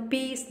them,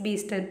 peace be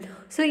still.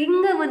 So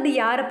இங்கே வந்து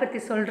யாரை பற்றி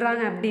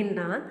சொல்கிறாங்க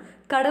அப்படின்னா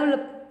கடவுளை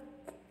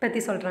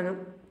பற்றி சொல்கிறாங்க.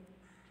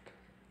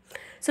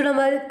 ஸோ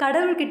நம்ம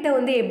கடவுள்கிட்ட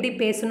வந்து எப்படி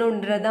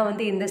பேசணுன்றது தான்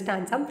வந்து இந்த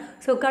ஸ்டான்ஸா.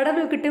 ஸோ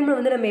கடவுள்கிட்டையும்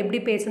வந்து நம்ம எப்படி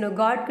பேசணும்,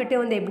 காட்கிட்டே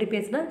வந்து எப்படி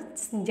பேசணும்,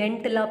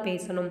 ஜென்டிலாக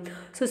பேசணும்.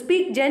 So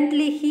speak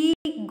gently, he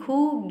who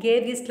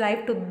gave his life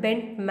to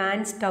bend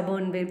man's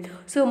stubborn will.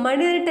 So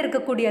மனிதர்கிட்ட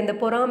இருக்கக்கூடிய அந்த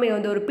பொறாமை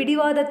வந்து ஒரு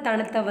பிடிவாத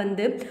தனத்தை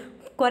வந்து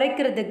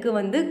குறைக்கிறதுக்கு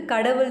வந்து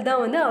கடவுள்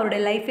தான் வந்து அவருடைய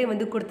லைஃபே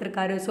வந்து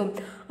கொடுத்துருக்காரு. ஸோ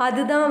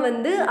அதுதான்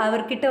வந்து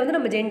அவர்கிட்ட வந்து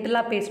நம்ம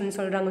ஜென்டிலாக பேசணும்னு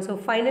சொல்கிறாங்க. So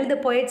final the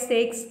poet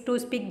says to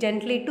speak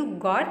gently to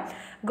God.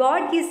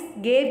 God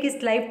gave his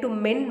life to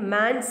mend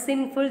man's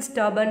sinful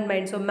stubborn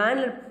mind. So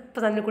man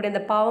தன்னக்கூடிய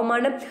அந்த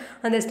பாவமான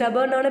அந்த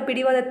ஸ்டபர்னான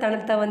பிடிவாத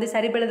தனத்தை வந்து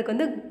சரி பண்ணுறதுக்கு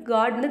வந்து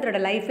காட் வந்து தன்னோட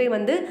லைஃபே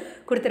வந்து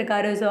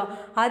கொடுத்துருக்காரு. ஸோ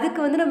அதுக்கு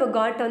வந்து நம்ம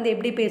காட்டை வந்து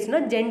எப்படி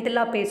பேசணும்,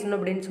 ஜென்டிலாக பேசணும்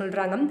அப்படின்னு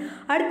சொல்கிறாங்க.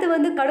 அடுத்து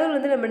வந்து கடவுள்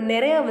வந்து நம்ம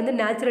நிறையா வந்து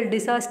நேச்சுரல்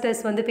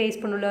டிசாஸ்டர்ஸ் வந்து ஃபேஸ்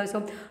பண்ணல.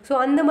 ஸோ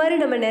அந்த மாதிரி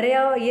நம்ம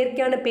நிறையா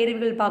இயற்கையான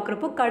பேரிகள்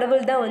பார்க்குறப்போ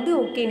கடவுள் தான் வந்து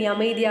ஓகே நீ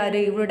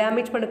அமைதியாரு, இவ்வளோ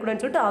டேமேஜ்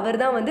பண்ணக்கூடாதுன்னு சொல்லிட்டு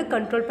அவர் தான் வந்து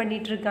கண்ட்ரோல்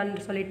பண்ணிகிட்டு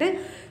இருக்கான்னு சொல்லிட்டு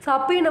ஸோ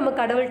அப்பயும் நம்ம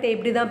கடவுள்கிட்ட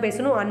எப்படி தான்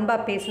பேசணும்,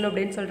 அன்பாக பேசணும்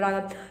அப்படின்னு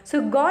சொல்கிறாங்க.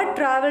 So God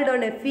travelled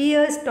on a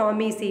ஃபியர்ஸ்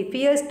Stormy sea.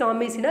 ஃபியர்ஸ்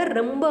Stormy சீனா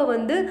ரொம்ப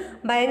வந்து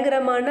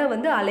பயங்கரமான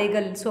வந்து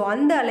அலைகள். ஸோ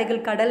அந்த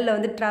அலைகள் கடலில்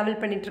வந்து travel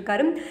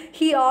பண்ணிகிட்ருக்காரு.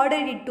 He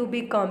order it to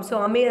be com.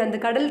 So அந்த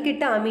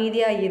கடல்கிட்ட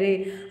அமைதியாக இரு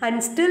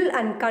and still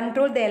and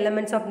control the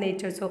elements of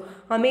nature. So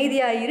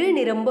அமைதியாக இரு,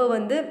 நீ ரொம்ப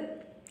வந்து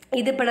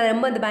இது பண்ண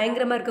ரொம்ப அந்த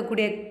பயங்கரமாக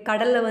இருக்கக்கூடிய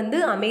கடலில் வந்து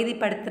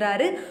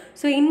அமைதிப்படுத்துகிறாரு.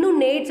 ஸோ இன்னும்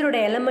நேச்சரோட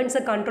எலமெண்ட்ஸை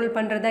கண்ட்ரோல்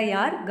பண்ணுறதா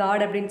யார்,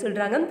 காட் அப்படின்னு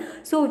சொல்கிறாங்க.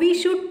 So we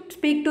should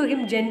speak to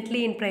him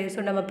gently in prayer.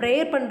 So நம்ம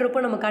ப்ரேயர்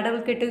பண்ணுறப்போ நம்ம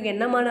கடவுள்கிட்ட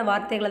என்னமான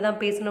வார்த்தைகளை தான்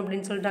பேசணும்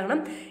அப்படின்னு சொல்கிறாங்கன்னா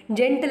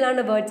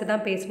ஜென்டிலான வேர்ட்ஸை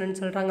தான் பேசணும்னு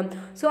சொல்கிறாங்க.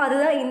 ஸோ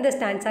அதுதான் இந்த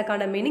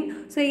ஸ்டான்ஸாக்கான மீனிங்.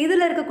 ஸோ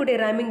இதில் இருக்கக்கூடிய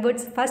rhyming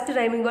words, first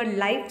rhyming word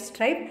life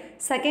stripe,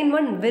 second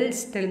one will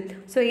still.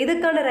 So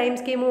இதுக்கான ரைம்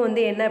ஸ்கீமும்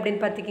வந்து என்ன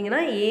அப்படின்னு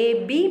பார்த்திங்கன்னா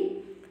ஏபி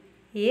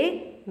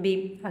ஏபி.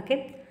 ஓகே,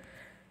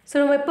 ஸோ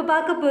நம்ம இப்போ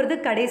பார்க்க போகிறது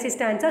கடைசி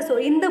ஸ்டான்ஸா. ஸோ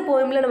இந்த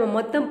போயமில் நம்ம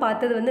மொத்தம்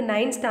பார்த்தது வந்து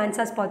 9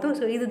 ஸ்டான்ஸாஸ் பார்த்தோம்.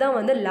 ஸோ இதுதான்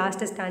வந்து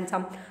last stanza.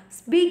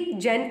 Speak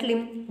gently,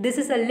 this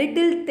is a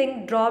little thing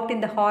dropped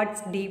in the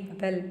hearts deep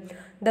well.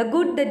 The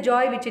good, the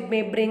joy which it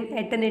may bring,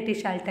 eternity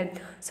shall tell.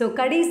 So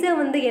கடைசியாக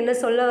வந்து என்ன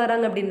சொல்ல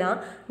வராங்க அப்படின்னா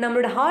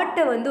நம்மளோட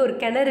ஹார்ட்டை வந்து ஒரு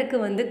கிணறுக்கு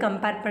வந்து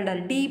கம்பேர்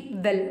பண்ணுறாரு. டீப்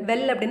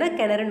வெல் அப்படின்னா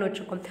கிணறுன்னு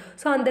வச்சுக்கோம்.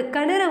 ஸோ அந்த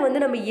கிணறை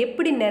வந்து நம்ம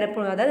எப்படி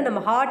நிரப்பணும், அதாவது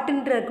நம்ம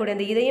ஹார்ட்டுன்ற கூட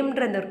அந்த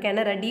இதயம்ன்ற அந்த ஒரு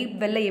கிணறை டீப்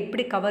வெல்லை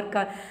எப்படி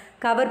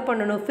கவர்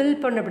பண்ணணும், ஃபில்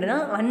பண்ணணும் அப்படின்னா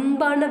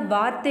அன்பான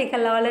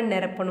வார்த்தைகளால்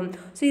நிரப்பணும்.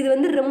 ஸோ இது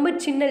வந்து ரொம்ப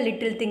சின்ன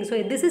little thing. So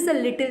this is a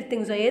little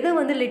thing. So எதை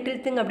வந்து லிட்டில்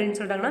திங் அப்படின்னு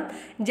சொல்கிறாங்கன்னா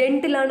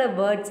ஜென்டிலான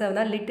வேர்ட்ஸை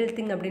தான் லிட்டில்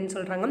திங் அப்படின்னு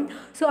சொல்கிறாங்க.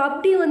 ஸோ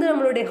அப்படி வந்து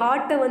நம்மளுடைய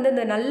ஹார்ட்டை வந்து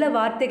அந்த நல்ல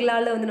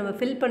வார்த்தைகளால் வந்து நம்ம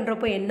ஃபில்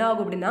பண்ணுறப்போ என்ன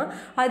ஆகும் அப்படின்னா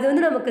அது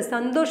வந்து நமக்கு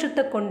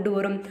சந்தோஷத்தை கொண்டு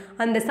வரும்.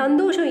 அந்த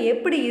சந்தோஷம்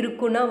எப்படி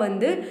இருக்குன்னா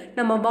வந்து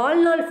நம்ம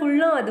வாழ்நாள்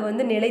ஃபுல்லாக அது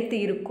வந்து நிலைத்து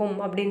இருக்கும்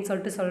அப்படின்னு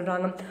சொல்லிட்டு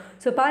சொல்கிறாங்க.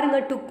 ஸோ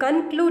பாருங்கள், to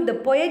conclude the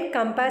poet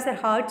compares our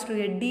hearts to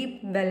a deep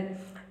well.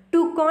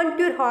 To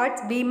conquer hearts,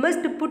 we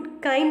must put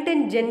kind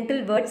and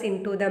gentle words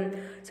into them.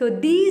 So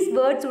these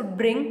words would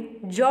bring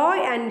joy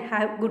and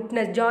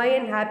goodness, joy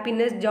and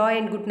happiness, joy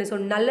and goodness. So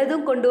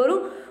நல்லதும் கொண்டு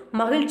வரும்,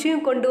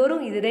 மகிழ்ச்சியும் கொண்டு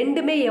வரும். இது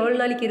ரெண்டுமே எவ்வளோ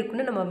நாளைக்கு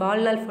இருக்குன்னு நம்ம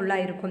வாழ்நாள்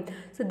ஃபுல்லாக இருக்கும்.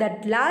 So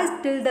that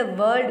last till the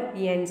world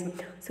ends.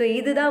 So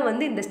இதுதான்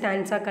வந்து இந்த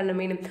ஸ்டான்ஸாக்கான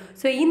மீனிங்.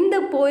 ஸோ இந்த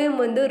போயம்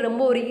வந்து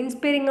ரொம்ப ஒரு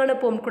இன்ஸ்பைரிங்கான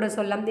போயம் கூட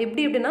சொல்லலாம்.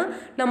 எப்படி எப்படின்னா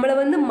நம்மளை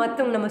வந்து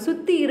மற்றவங்க நம்ம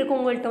சுற்றி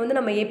இருக்கவங்கள்ட்ட வந்து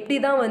நம்ம எப்படி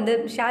தான் வந்து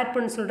ஷேர்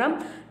பண்ண சொல்கிறோம்,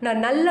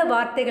 நல்ல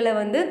வார்த்தைகளை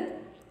வந்து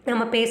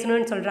நம்ம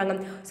பேசணும்னு சொல்கிறாங்க.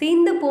 ஸோ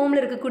இந்த போமில்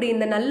இருக்கக்கூடிய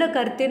இந்த நல்ல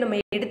கருத்தை நம்ம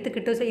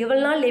எடுத்துக்கிட்டு ஸோ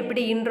இவ்வளோ நாள்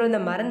எப்படி இன்றதை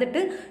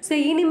மறந்துட்டு ஸோ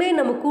இனிமேல்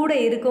நம்ம கூட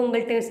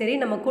இருக்கவங்கள்ட்டையும் சரி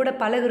நம்ம கூட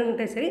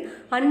பழகுறவங்கள்ட்டையும் சரி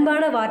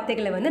அன்பான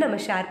வார்த்தைகளை வந்து நம்ம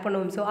ஷேர்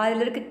பண்ணுவோம். ஸோ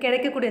அதில்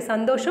கிடைக்கக்கூடிய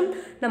சந்தோஷம்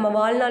நம்ம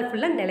வாழ்நாள்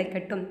ஃபுல்லாக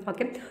நிலைக்கட்டும்.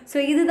 ஓகே, ஸோ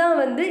இதுதான்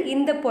வந்து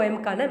இந்த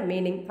போயம்க்கான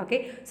மீனிங். ஓகே,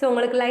 ஸோ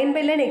உங்களுக்கு லைன்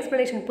பை லைன்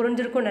எக்ஸ்ப்ளனேஷன்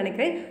புரிஞ்சிருக்கும்னு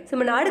நினைக்கிறேன்.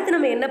 ஸோ அடுத்து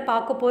நம்ம என்ன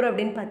பார்க்க போகிறோம்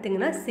அப்படின்னு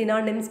பார்த்தீங்கன்னா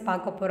சினானிம்ஸ்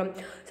பார்க்க போகிறோம்.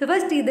 ஸோ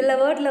ஃபர்ஸ்ட் இதில்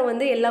வேர்டில்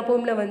வந்து எல்லா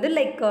போமில் வந்து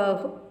லைக்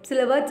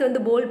சில வேர்ட்ஸ் வந்து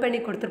போல்ட்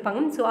பண்ணி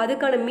கொடுத்துருப்பாங்க. ஸோ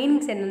அதுக்கான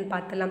மீனிங்ஸ் என்னென்னு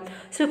பார்த்துலாம்.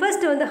 ஸோ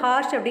ஃபர்ஸ்ட் வந்து ஹார்ஷ்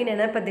அப்படின்னு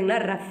என்ன பார்த்தீங்கன்னா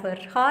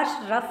ரஃபர். ஹார்ஷ்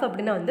ரஃப்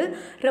அப்படின்னா வந்து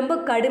ரொம்ப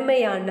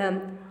கடுமையான.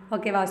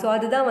 ஓகேவா, ஸோ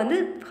அதுதான் வந்து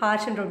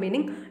ஹார்ஷ்ன்ற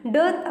மீனிங்.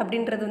 டர்த்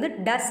அப்படின்றது வந்து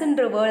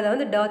டஸ்ன்ற வேர்டை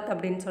வந்து டர்த்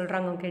அப்படின்னு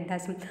சொல்கிறாங்க. ஓகே,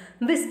 டஸ்.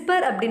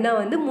 விஸ்பர் அப்படின்னா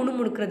வந்து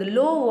முணுமுணுக்கிறது,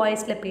 லோ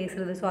வாய்ஸில்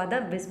பேசுகிறது. ஸோ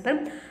அதான் விஸ்பர்.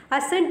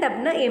 அசென்ட்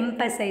அப்படின்னா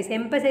எம்பசைஸ்.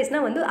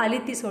 எம்பசைஸ்னால் வந்து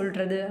அழுத்தி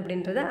சொல்கிறது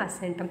அப்படின்றது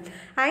அசென்ட்.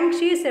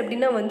 ஆங்ஷியஸ்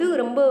அப்படின்னா வந்து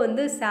ரொம்ப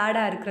வந்து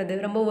சேடாக இருக்கிறது,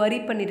 ரொம்ப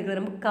வரி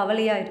பண்ணியிருக்கிறது, ரொம்ப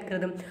கவலையாக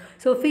இருக்கிறது.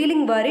 So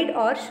feeling worried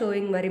are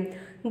showing வரி.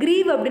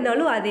 கிரீவ்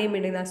அப்படின்னாலும் அதே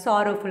மீனிங் தான்,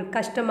 சாரோஃபுல்,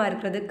 கஷ்டமாக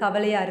இருக்கிறது,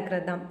 கவலையாக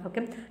இருக்கிறது தான்.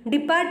 ஓகே,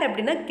 டிபார்ட்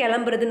அப்படின்னா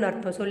கிளம்புறதுன்னு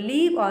அர்த்தம். ஸோ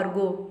லீவ் ஆர்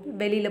கோ,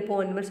 வெளியில்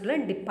போ அந்த மாதிரி சொல்ல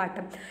டிபார்ட்.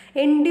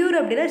 என்டியூர்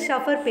அப்படின்னா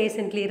சஃபர்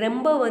பேஷண்ட்லி,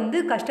 ரொம்ப வந்து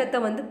கஷ்டத்தை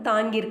வந்து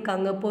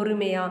தாங்கியிருக்காங்க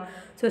பொறுமையாக.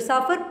 So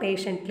suffer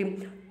patiently.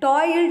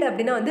 டாயில்டு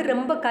அப்படின்னா வந்து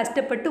ரொம்ப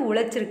கஷ்டப்பட்டு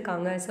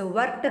உழைச்சிருக்காங்க. So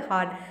worked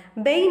heart.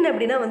 பெயின்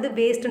அப்படின்னா வந்து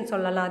வேஸ்ட்டுன்னு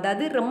சொல்லலாம்.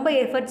 அதாவது ரொம்ப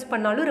எஃபர்ட்ஸ்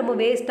பண்ணாலும் ரொம்ப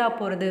வேஸ்ட்டாக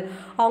போகிறது,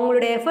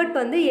 அவங்களோட எஃபர்ட்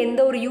வந்து எந்த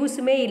ஒரு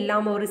யூஸுமே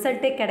இல்லாமல் ஒரு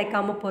ரிசல்ட்டே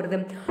கிடைக்காம போகிறது.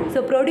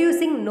 So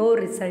producing no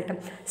result.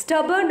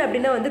 Stubborn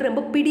அப்படின்னா வந்து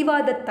ரொம்ப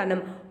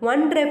பிடிவாதத்தனம்.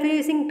 One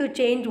refusing to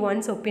change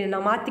once opinion,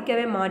 நான்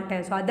மாற்றிக்கவே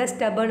மாட்டேன். ஸோ அதான்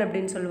ஸ்டபர்ன்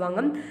அப்படின்னு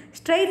சொல்லுவாங்க.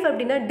 ஸ்ட்ரைஃப்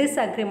அப்படின்னா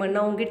டிஸ்அக்ரிமெண்ட்,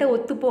 நான் உங்ககிட்ட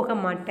ஒத்து போக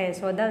மாட்டேன்.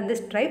 ஸோ அதான் வந்து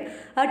ஸ்ட்ரைஃப்.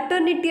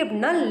 அட்டர்னிட்டி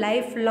அப்படின்னா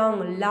லைஃப் லாங்,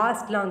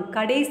 லாஸ்ட் லாங்,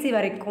 கடைசி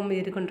வரைக்கும்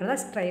இருக்குன்றதா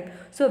ஸ்ட்ரைஃப்.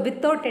 ஸோ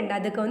வித்தவுட் எண்ட்,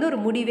 அதுக்கு வந்து ஒரு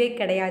முடிவே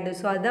கிடையாது.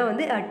 ஸோ அதுதான்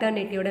வந்து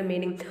அட்டர்னிட்டியோட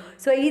மீனிங்.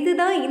 ஸோ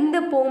இதுதான் இந்த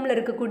போமில்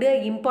இருக்கக்கூடிய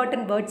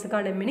இம்பார்ட்டன்ட்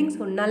வேர்ட்ஸுக்கான மீனிங்.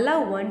 ஸோ நல்லா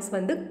ஒன்ஸ்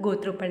வந்து கோ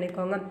த்ரூ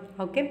பண்ணிக்கோங்க.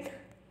 ஓகே,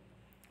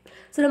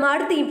 ஸோ நம்ம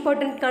அடுத்து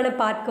இம்பார்ட்டண்ட்டான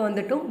பார்ட்க்கு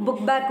வந்துட்டோம்,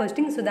 புக் பேக்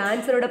கொஸ்டின். ஸோ இந்த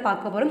ஆன்சரோட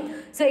பார்க்க போகிறோம்.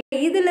 ஸோ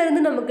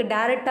இதிலேருந்து நமக்கு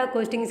டேரெக்டாக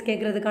கொஸ்டின்ஸ்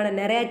கேட்குறதுக்கான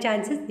நிறைய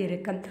சான்சஸ்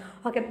இருக்குது.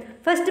 ஓகே,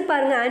 ஃபஸ்ட்டு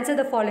பாருங்கள், answer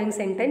the following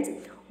sentence.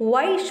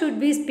 Why should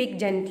we speak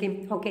gently?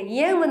 Okay,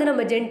 ஏன் வந்து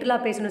நம்ம ஜென்டிலாக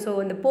பேசணும்? ஸோ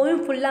இந்த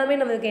போயம் ஃபுல்லாமே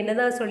நமக்கு என்ன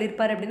தான்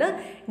சொல்லியிருப்பார் அப்படின்னா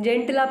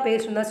ஜென்டிலாக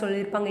பேசணும் தான்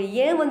சொல்லியிருப்பாங்க.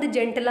 ஏன் வந்து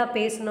ஜென்டிலாக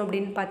பேசணும்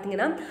அப்படின்னு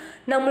பார்த்தீங்கன்னா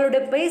நம்மளோட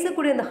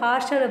பேசக்கூடிய அந்த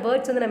ஹார்ஷான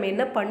வேர்ட்ஸ் வந்து நம்ம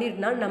என்ன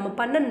பண்ணிட்டோம்னா நம்ம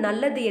பண்ண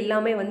நல்லது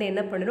எல்லாமே வந்து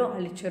என்ன பண்ணிடும்,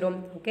 அழிச்சிடும்.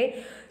 ஓகே,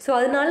 ஸோ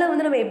அதனால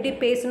வந்து நம்ம எப்படி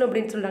பேசணும்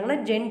அப்படின்னு சொல்கிறாங்கன்னா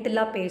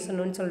ஜென்டிலாக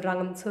பேசணும்னு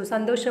சொல்கிறாங்க. ஸோ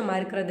சந்தோஷமாக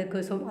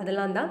இருக்கிறதுக்கு. ஸோ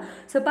அதெல்லாம் தான்.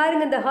 ஸோ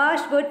பாருங்கள், இந்த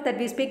harsh words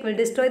that we speak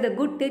will destroy the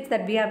good things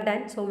that we have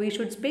done. So we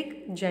should speak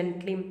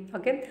gently.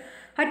 Okay,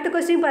 அடுத்த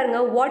கொஸ்டின்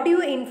பாருங்கள், what you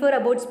infer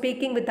about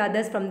speaking with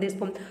others from this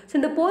போம். So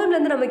இந்த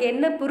போயம்லேருந்து நமக்கு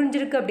என்ன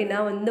புரிஞ்சிருக்கு அப்படின்னா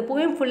இந்த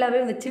poem ஃபுல்லாகவே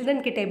இந்த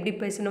சில்ட்ரன் கிட்ட எப்படி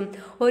பேசணும்,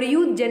 ஒரு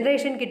யூத்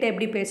ஜென்ரேஷன் கிட்ட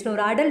எப்படி பேசணும்,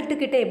 ஒரு அடல்ட்டு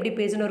கிட்ட எப்படி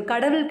பேசணும், ஒரு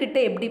கடவுள்கிட்ட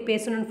எப்படி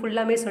பேசணும்னு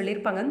ஃபுல்லாமே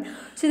சொல்லியிருப்பாங்க.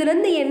 ஸோ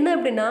இதுலேருந்து என்ன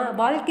அப்படின்னா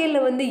வாழ்க்கையில்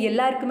வந்து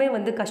எல்லாருக்குமே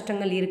வந்து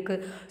கஷ்டங்கள்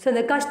இருக்குது. ஸோ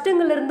அந்த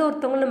கஷ்டங்கள்லேருந்து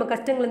ஒருத்தவங்க நம்ம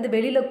கஷ்டங்கள்லேருந்து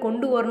வெளியில்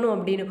கொண்டு வரணும்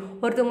அப்படின்னு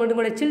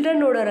ஒருத்தவங்களோட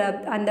சில்ட்ரனோட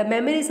அந்த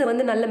மெமரிஸை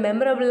வந்து நல்ல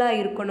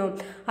மெமரபுளாக இருக்கணும்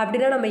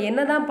அப்படின்னா நம்ம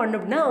என்ன தான் பண்ணணும்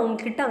அப்படின்னா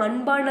அவங்கக்கிட்ட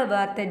அன்பான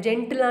வார்த்தை,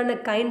 ஜென்டிலான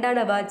கைண்டான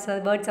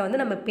வேர்ட்ஸை வந்து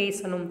நம்ம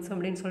பேசணும். ஸோ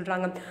அப்படின்னு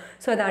சொல்கிறாங்க.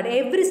 So that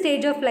every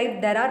stage of life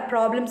there are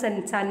problems and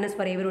sadness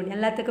for every one.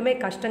 எல்லாத்துக்குமே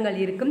கஷ்டங்கள்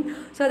இருக்கும்.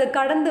 ஸோ அதை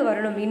கடந்து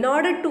வரணும். In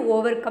order to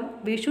over come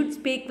we should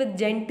speak with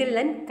gentle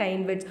and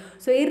kind words.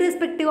 So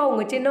இர்ரெஸ்பெக்டிவாக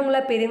அவங்க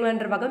சின்னவங்களா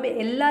பெரியவங்களான்ற பக்கம்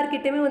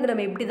எல்லாருக்கிட்டையுமே வந்து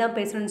நம்ம எப்படி தான்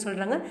பேசணும்னு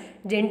சொல்கிறாங்க,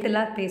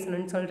 ஜென்டிலாக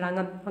பேசணும்னு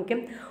சொல்கிறாங்க. Okay,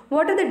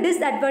 what are the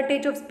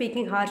disadvantage of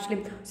speaking ஹார்ஷ்லி?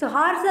 So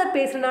ஹார்ஷாக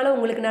பேசுகிறனால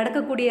உங்களுக்கு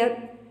நடக்கக்கூடிய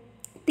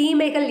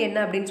தீமைகள் என்ன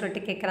அப்படின்னு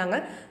சொல்லிட்டு கேட்குறாங்க.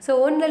 ஸோ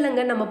ஒன்றும்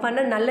இல்லைங்க, நம்ம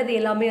பண்ண நல்லது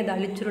எல்லாமே அதை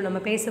அழிச்சிடும் நம்ம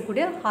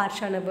பேசக்கூடிய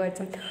ஹார்ஷான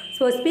words.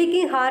 So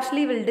speaking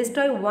ஹார்ஷ்லி will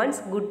destroy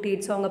once good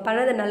deeds. So அவங்க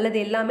பண்ணது நல்லது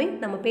எல்லாமே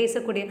நம்ம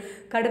பேசக்கூடிய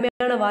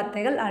கடுமையான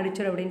வார்த்தைகள்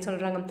அழிச்சிடும் அப்படின்னு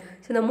சொல்கிறாங்க.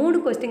 ஸோ இந்த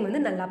 3 கொஸ்டின்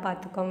வந்து நல்லா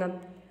பார்த்துக்கோங்க.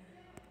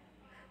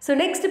 ஸோ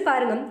நெக்ஸ்ட்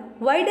பாருங்கள்,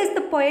 why does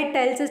the poet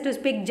tells us to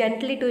speak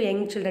gently to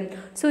young children?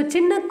 So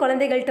சின்ன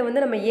குழந்தைகள்கிட்ட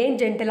வந்து நம்ம ஏன்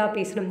ஜென்டலாக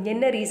பேசணும்,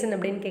 என்ன ரீசன்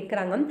அப்படின்னு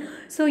கேட்குறாங்க.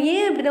 ஸோ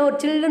ஏன் அப்படின்னா ஒரு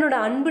சில்ட்ரனோட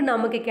அன்பு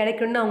நமக்கு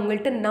கிடைக்கணும்னா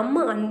அவங்கள்ட்ட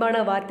நம்ம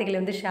அன்பான வார்த்தைகளை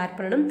வந்து ஷேர்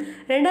பண்ணணும்.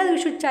 ரெண்டாவது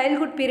விஷயம்,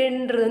 சைல்ட்ஹுட்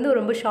பீரியட்ன்றது வந்து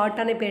ரொம்ப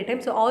ஷார்ட்டான பீரியட்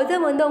டைம். ஸோ அதை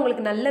வந்து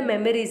அவங்களுக்கு நல்ல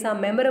மெமரிஸாக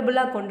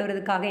மெமரபுளாக கொண்டு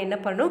வரதுக்காக என்ன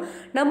பண்ணணும்,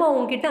 நம்ம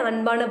அவங்ககிட்ட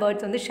அன்பான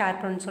வேர்ட்ஸ் வந்து ஷேர்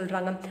பண்ணணும்னு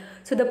சொல்கிறாங்க.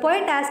 So the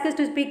poet asks us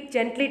to speak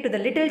gently to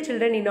the little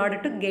children in order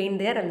to gain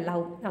their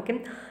love. Okay,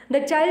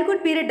 the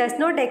childhood period does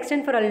not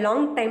extend for a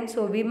long time, so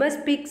we must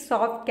speak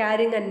soft,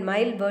 caring and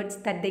mild words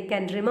that they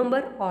can remember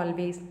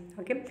always.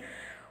 Okay,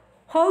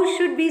 how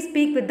should we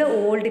speak with the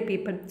old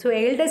people? So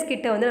elders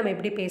கிட்ட வந்து நம்ம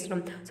எப்படி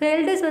பேசணும். So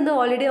elders வந்து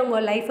already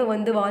அவங்க லைஃப்பை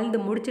வந்து வாழ்ந்து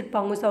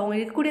முடிச்சிருப்பாங்க. ஸோ அவங்க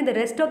இருக்கக்கூடிய இந்த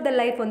ரெஸ்ட் ஆஃப் த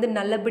லைஃப் வந்து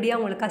நல்லபடியாக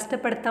அவங்களை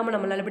கஷ்டப்படுத்தாமல்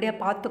நம்ம நல்லபடியாக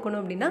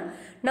பார்த்துக்கணும் அப்படின்னா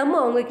நம்ம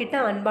அவங்கக்கிட்ட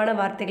அன்பான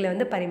வார்த்தைகளை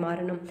வந்து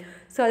பரிமாறணும்.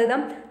 ஸோ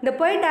அதுதான் the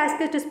poet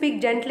asks us to speak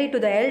gently to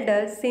the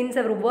elders since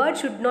our words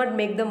should not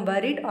make them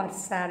worried or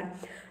sad.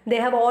 They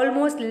have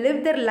almost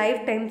lived their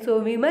lifetime, so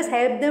we must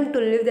help them to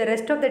live the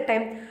rest of the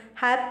time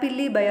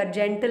happily by our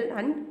gentle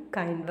and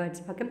kind words.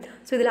 Okay,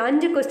 so இதில்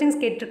 5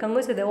 questions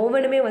கேட்டிருக்காங்க. So இதை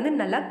ஒவ்வொன்றுமே வந்து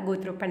நல்லா go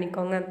through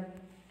பண்ணிக்கோங்க.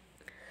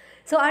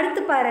 So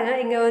அடுத்து பாருங்கள்,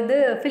 இங்கே வந்து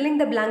ஃபில்லிங்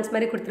த பிளாங்க்ஸ்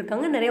மாதிரி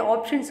கொடுத்துருக்காங்க, நிறைய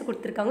ஆப்ஷன்ஸ்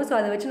கொடுத்துருக்காங்க. ஸோ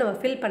அதை வச்சு நம்ம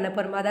ஃபில் பண்ண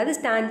போகிறோம். அதாவது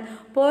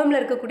போயமில்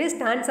இருக்கக்கூடிய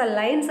ஸ்டாண்ட்ஸா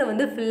லைன்ஸை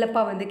வந்து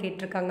ஃபில்லப்பாக வந்து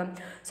கேட்டிருக்காங்க.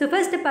 ஸோ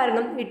ஃபர்ஸ்ட்டு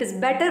பாருங்கள், it is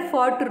better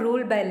for to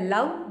rule by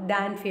love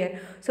than fear.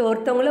 So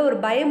ஒருத்தவங்கள ஒரு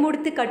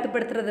பயமுடுத்தி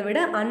கட்டுப்படுத்துறதை விட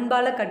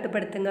அன்பால்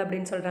கட்டுப்படுத்துங்க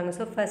அப்படின்னு சொல்கிறாங்க.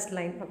 So first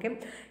line. Okay,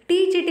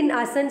 teach it in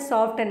அசன்ட்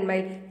soft and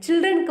mild.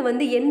 சில்ட்ரனுக்கு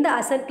வந்து எந்த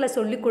அசன்ட்டில்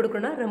சொல்லிக்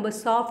கொடுக்கணும்னா ரொம்ப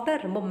சாஃப்டாக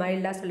ரொம்ப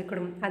மைல்டாக சொல்லிக்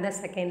கொடுக்கணும். அதான்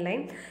second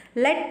line.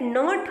 Let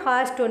not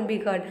harsh don't be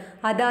hurt.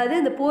 அதாவது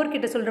இந்த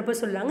போர்கிட்ட சொல்கிறப்ப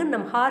சொல்லுவாங்க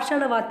நம்ம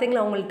ஹார்ஷான வார்த்தைகளை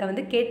அவங்கள்ட்ட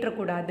வந்து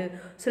கேட்டக்கூடாது.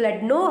 So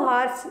let no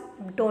harsh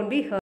don't be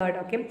hurt.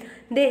 Okay,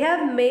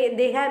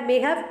 may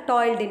have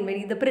டாய்ல்ட் in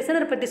vein. இந்த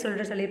பிரிசனர் பற்றி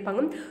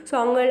சொல்லியிருப்பாங்க. ஸோ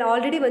அவங்க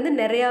ஆல்ரெடி வந்து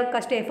நிறையா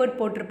எஃபர்ட்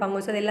போட்டிருப்பாங்க.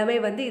 ஸோ அது எல்லாமே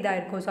வந்து இதாக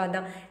இருக்கும். ஸோ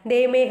அதான் தே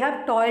may have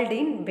டாய்ல்ட்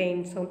in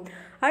vein. So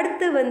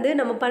அடுத்து வந்து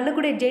நம்ம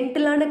பண்ணக்கூடிய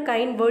ஜென்டிலான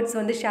கைண்ட் வேர்ட்ஸ்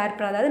வந்து ஷேர்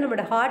பண்ண, அதாவது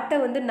நம்மளோட ஹார்ட்டை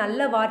வந்து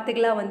நல்ல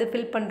வார்த்தைகளாக வந்து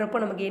ஃபில் பண்ணுறப்போ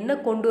நமக்கு என்ன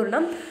கொண்டு வரணும்னா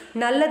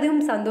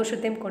நல்லதையும்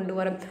சந்தோஷத்தையும் கொண்டு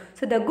வரும்.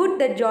 So the good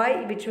the joy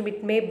which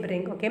it may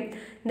bring. Okay,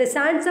 the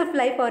chance of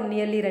life R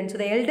nearly run. So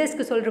the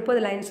எல்டர்ஸ்க்கு சொல்கிறப்போ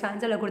அந்த லைன்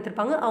ஸ்டான்ஸில்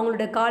கொடுத்துருப்பாங்க.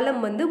 அவங்களோட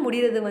காலம் வந்து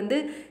முடிகிறது வந்து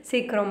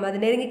சீக்கிரம், அது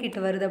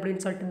நெருங்கிக்கிட்டு வருது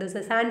அப்படின்னு சொல்லிட்டு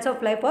the chance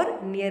of life R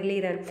nearly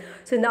run.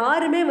 So இந்த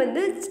 6மே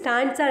வந்து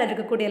ஸ்டான்ஸாக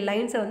இருக்கக்கூடிய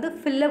லைன்ஸை வந்து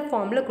ஃபில்லப்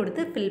ஃபார்மில்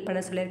கொடுத்து ஃபில்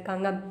பண்ண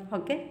சொல்லியிருக்காங்க.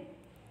 ஓகே,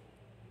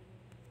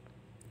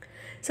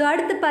 ஸோ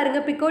அடுத்து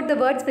பாருங்கள், big out the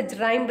words which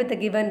rhyme with the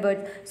given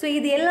words. So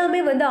இது எல்லாமே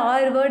வந்து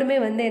 6 வேர்டுமே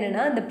வந்து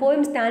என்னென்னா அந்த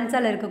போயம்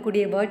ஸ்டான்ஸால்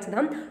இருக்கக்கூடிய வேர்ட்ஸ்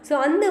தான். ஸோ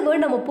அந்த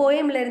வேர்டு நம்ம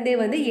போயம்லேருந்தே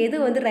வந்து எது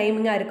வந்து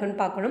ரைமிங்காக இருக்குன்னு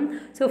பார்க்கணும்.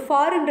 ஸோ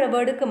ஃபார்ன்ற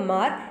வேர்டுக்கு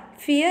மார்,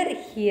 fear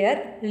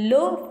here,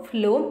 low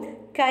flow,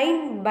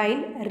 kind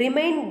pine,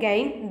 remain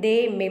gain, they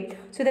May.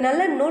 So இதை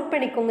நல்லா நோட்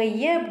பண்ணிக்கோங்க.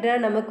 ஏன் அப்படின்னா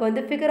நமக்கு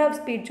வந்து ஃபிகர் ஆஃப்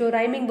ஸ்பீச்சோ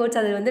ரைமிங்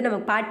வேர்ட்ஸ் அது வந்து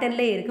நமக்கு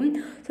பேட்டர்ன்லேயே இருக்கும்.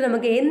 ஸோ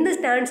நமக்கு எந்த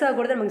ஸ்டான்ஸாக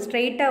கூட நமக்கு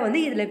ஸ்ட்ரெயிட்டாக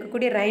வந்து இதில்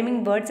இருக்கக்கூடிய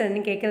ரைமிங் வேர்ட்ஸ்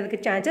அப்படின்னு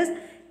கேட்குறதுக்கு சான்சஸ்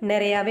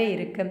நிறையாவே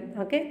இருக்குது.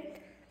 ஓகே,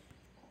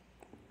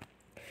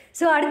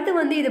 ஸோ அடுத்து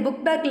வந்து இது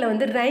புக் பேக்கில்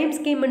வந்து ரைம்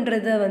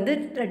ஸ்கீம்ன்றதை வந்து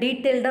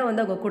டீட்டெயில்டாக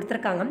வந்து அவங்க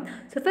கொடுத்துருக்காங்க.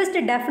 ஸோ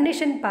ஃபர்ஸ்ட்டு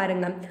டெஃபினேஷன்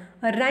பாருங்கள்.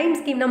 ரைம்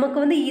ஸ்கீம் நமக்கு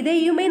வந்து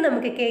இதையுமே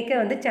நமக்கு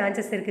கேட்க வந்து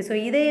சான்சஸ் இருக்குது. ஸோ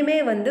இதையுமே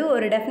வந்து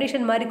ஒரு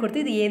டெஃபினேஷன் மாதிரி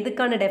கொடுத்து இது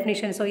எதுக்கான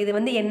டெஃபினேஷன், ஸோ இது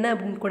வந்து என்ன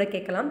அப்படின்னு கூட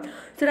கேட்கலாம்.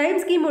 ஸோ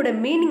ரைம் ஸ்கீமோட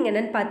மீனிங்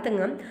என்னன்னு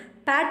பார்த்துங்க.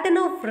 Pattern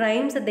of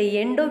rhymes at the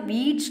end of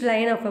each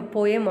line of a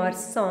poem or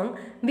song,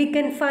 we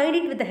can find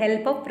it with the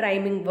help of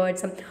rhyming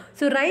words.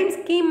 So rhyme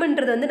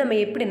ஸ்கீம்ன்றது வந்து நம்ம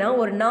எப்படின்னா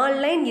ஒரு 4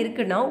 லைன்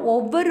இருக்குன்னா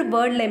ஒவ்வொரு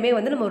வேர்ட்லையுமே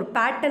வந்து நம்ம ஒரு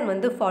பேட்டர்ன்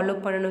வந்து ஃபாலோ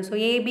பண்ணணும். ஸோ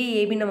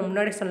ஏபி நம்ம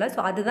முன்னாடி சொல்லலாம்.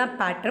 ஸோ அதுதான்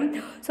பேட்டர்ன்.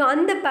 ஸோ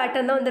அந்த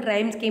பேட்டர்ன் தான் வந்து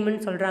ரைம்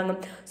ஸ்கீம்னு சொல்கிறாங்க.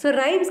 ஸோ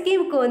ரைம்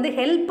ஸ்கீமுக்கு வந்து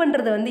ஹெல்ப்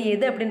பண்ணுறது வந்து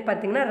எது அப்படின்னு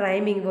பார்த்தீங்கன்னா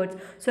rhyming words.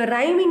 So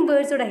rhyming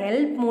வேர்ட்ஸோட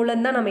help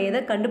மூலம் தான் நம்ம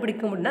எதை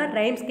கண்டுபிடிக்க முடியும்னா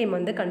ரைம் ஸ்கீம்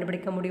வந்து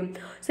கண்டுபிடிக்க முடியும்.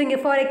 ஸோ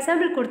இங்கே ஃபார்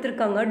எக்ஸாம்பிள்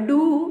கொடுத்துருக்காங்க,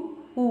 டூ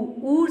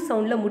ஊ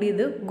சவுண்டில்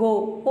முடியுது, கோ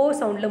ஓ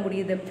சவுண்டில்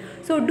முடியுது.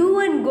 ஸோ டூ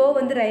அண்ட் கோ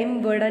வந்து ரைமிங்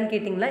வேர்டான்னு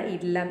கேட்டிங்களா?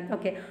 இல்லை.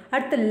 ஓகே,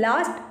 அடுத்து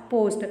லாஸ்ட்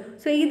போஸ்ட்.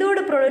 ஸோ இதோட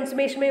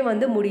ப்ரொனன்சியேஷனே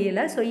வந்து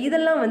முடியலை. ஸோ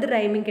இதெல்லாம் வந்து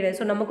ரைமிங் கிடையாது.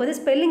 ஸோ நமக்கு வந்து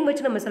ஸ்பெல்லிங்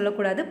வச்சு நம்ம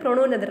சொல்லக்கூடாது,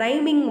 அந்த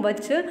ரைமிங்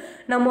வச்சு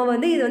நம்ம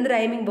வந்து இது வந்து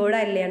ரைமிங்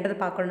வேர்டாக இல்லையான்றதை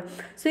பார்க்கணும்.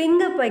 ஸோ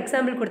இங்கே இப்போ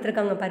எக்ஸாம்பிள்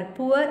கொடுத்துருக்காங்க பாரு,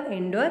 poor,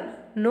 என்டோர்,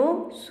 no,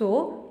 so,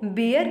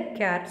 pier,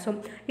 care. So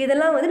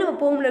இதெல்லாம் வந்து நம்ம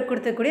போமில்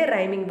கொடுத்தக்கூடிய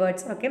ரைமிங்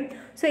வேர்ட்ஸ். ஓகே,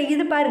 ஸோ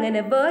இது பாருங்கள்,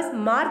 இந்த verse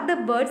mark the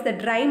words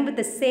that rhyme with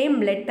the same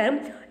letter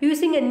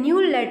using a new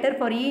letter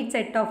for each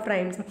set of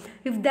rhymes.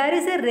 If there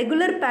is a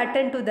regular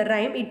pattern to the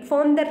rhyme, it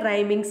forms the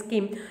rhyming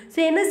scheme. So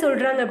என்ன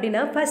சொல்கிறாங்க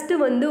அப்படின்னா first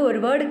வந்து ஒரு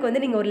வேர்டுக்கு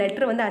வந்து நீங்கள் ஒரு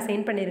letter வந்து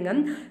அசைன் பண்ணிடுங்க.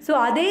 ஸோ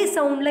அதே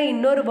சவுண்டில்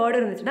இன்னொரு வேர்டு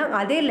இருந்துச்சுன்னா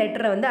அதே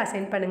லெட்டரை வந்து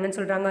அசைன் பண்ணுங்கன்னு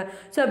சொல்கிறாங்க.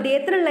 ஸோ அப்படி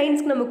எத்தனை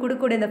லைன்ஸ்க்கு நம்ம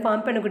கொடுக்கக்கூடிய இந்த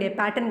ஃபார்ம் பண்ணக்கூடிய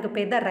பேட்டர்னுக்கு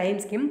பேர் தான்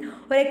ரைம் ஸ்கீம்.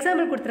 ஒரு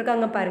எக்ஸாம்பிள்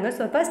கொடுத்துருக்காங்க பாருங்கள்.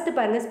 ஸோ ஃபஸ்ட்டு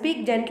பாருங்கள்,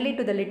 speak gently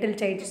to the little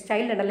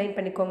child underline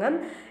பண்ணிக்கோங்க.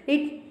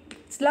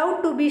 Slow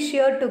to be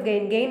sure to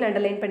gain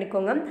underline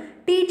பண்ணிக்கோங்க.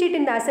 Teach it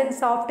in the accent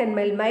soft and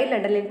mild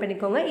underline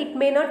பண்ணிக்கோங்க. It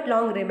may not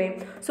long remain.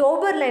 So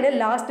over line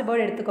last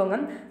word எடுத்துக்கோங்க.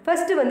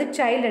 First வந்து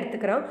child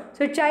எடுத்துக்கிறோம்.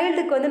 So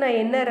childக்கு வந்து நான்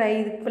என்ன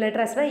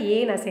லெட்டர்ஸ்னா A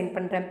நான் சென்ட்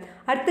பண்ணுறேன்.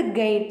 அடுத்து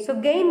gain. So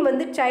gain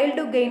வந்து child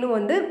to gain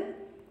வந்து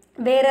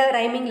வேறு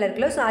ரைமிங்கில்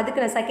இருக்குல்ல. ஸோ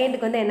அதுக்கு நான்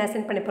செகண்டுக்கு வந்து என்ன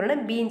அசைன் பண்ண போகிறேன்னா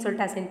பின்னு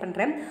சொல்லிட்டு அசைன்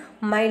பண்ணுறேன்.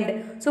 மைல்டு.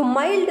 ஸோ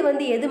மைல்டு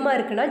வந்து எதுமா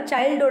இருக்குன்னா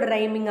சைல்டோட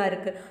ரைமிங்காக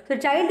இருக்குது. ஸோ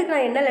சைல்டுக்கு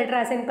நான் என்ன லெட்டர்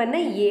அசைன்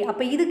பண்ணேன் ஏ.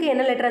 அப்போ இதுக்கு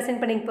என்ன லெட்டர்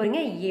அசைன் பண்ணிக்க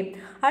போகிறீங்க ஏ.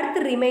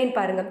 அடுத்து ரிமைன்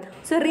பாருங்கள்.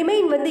 ஸோ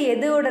ரிமைன் வந்து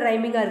எதோட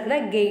ரைமிங்காக இருக்குன்னா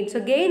கெயின்.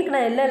 ஸோ கெயினுக்கு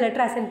நான் என்ன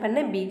லெட்டர் அசைன்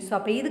பண்ணேன் பி. ஸோ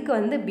அப்போ இதுக்கு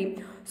வந்து பி.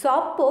 ஸோ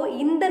அப்போது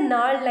இந்த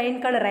 4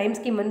 லைனுக்கான ரைம்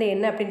ஸ்கீம் வந்து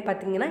என்ன அப்படின்னு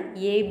பார்த்தீங்கன்னா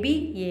ஏபி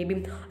ஏபி.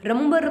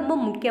 ரொம்ப ரொம்ப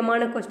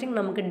முக்கியமான கொஸ்டின்.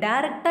 நமக்கு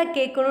டேரெக்டாக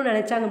கேட்கணும்னு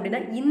நினச்சாங்க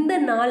அப்படின்னா இந்த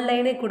 4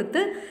 லைனை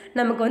கொடுத்து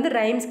நமக்கு வந்து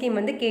ரைம் ஸ்கீம்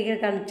வந்து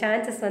கேட்கறதுக்கான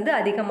சான்சஸ் வந்து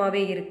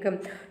அதிகமாகவே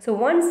இருக்குது. ஸோ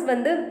ஒன்ஸ்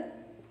வந்து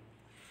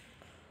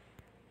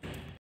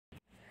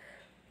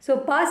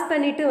பாஸ்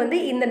பண்ணிவிட்டு வந்து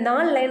இந்த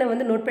 4 லைனை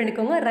வந்து நோட்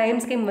பண்ணிக்கோங்க.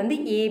 ரைம் ஸ்கீம் வந்து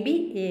AB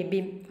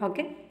AB.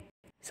 Okay.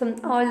 So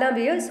all தான்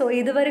வியர். ஸோ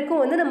இது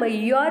வரைக்கும் வந்து நம்ம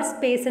யுவர்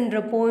ஸ்பேஸ்ன்ற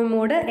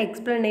போயமோட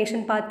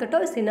எக்ஸ்ப்ளனேஷன்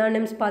பார்த்துட்டோம்,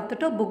 சினானிம்ஸ்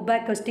பார்த்துட்டோம், புக்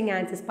பேக் கொஸ்டின்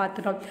ஆன்சர்ஸ்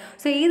பார்த்துட்டோம்.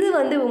 ஸோ இது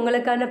வந்து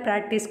உங்களுக்கான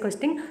ப்ராக்டிஸ்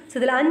கொஸ்டின். ஸோ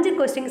இதில் 5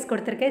 கொஸ்டின்ஸ்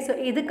கொடுத்துருக்கேன். ஸோ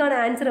இதுக்கான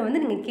ஆன்சரை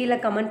வந்து நீங்கள் கீழே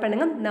கமெண்ட்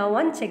பண்ணுங்கள். நான்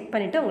ஒன் செக்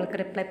பண்ணிவிட்டு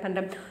உங்களுக்கு ரிப்ளை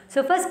பண்ணுறேன்.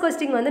 ஸோ ஃபர்ஸ்ட்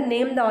கொஸ்டின் வந்து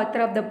name the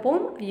author of the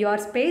போம்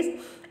யுவர் ஸ்பேஸ்.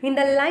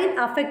 இந்த line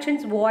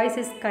affection's voice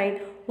is kind.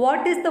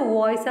 What is the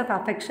voice of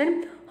affection?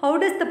 How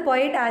does the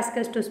poet ask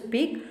us to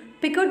speak?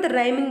 Pick out the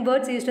rhyming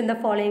words used in the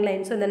following line.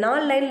 So இந்த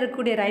 4 லைனில்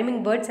இருக்கக்கூடிய rhyming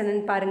words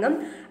என்னென்னு பாருங்கள்.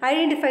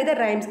 Identify the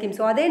rhyme scheme.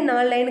 So அதே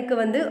 4 லைனுக்கு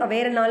வந்து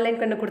வேறு 4 line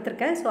கொண்டு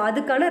கொடுத்துருக்கேன். ஸோ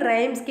அதுக்கான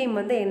ரைம் ஸ்கீம்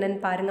வந்து என்னென்னு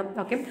பாருங்கள்.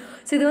 ஓகே.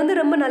 ஸோ இது வந்து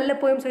ரொம்ப நல்ல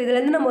போயம். ஸோ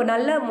இதுலேருந்து நம்ம ஒரு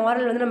நல்ல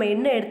மாரல் வந்து நம்ம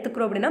என்ன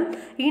எடுத்துக்கிறோம் அப்படின்னா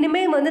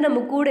இனிமேல் வந்து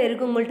நம்ம கூட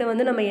இருக்கவங்கள்ட்ட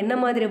வந்து நம்ம என்ன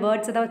மாதிரி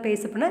வேர்ட்ஸ் தான்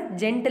பேச போனால்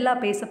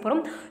ஜென்டலாக பேச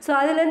போகிறோம். ஸோ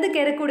அதுலேருந்து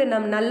கிடைக்கக்கூடிய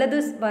நம்ம நல்லது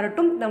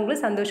வரட்டும்,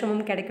 நம்மளுக்கு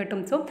சந்தோஷமும்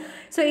கிடைக்கட்டும்.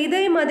 ஸோ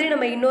இதே மாதிரி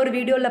நம்ம இன்னொரு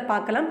வீடியோவில்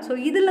பார்க்கலாம்.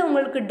 ஸோ இதில்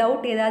உங்களுக்கு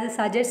டவுட் ஏதாவது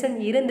சஜஷன்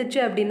இருந்துச்சு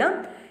அப்படின்னா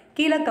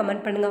கீழே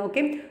கமெண்ட் பண்ணுங்கள்.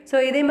 ஓகே.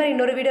 ஸோ இதே மாதிரி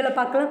இன்னொரு வீடியோவில்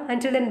பார்க்கலாம்.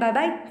 until then bye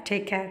bye,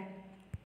 take care.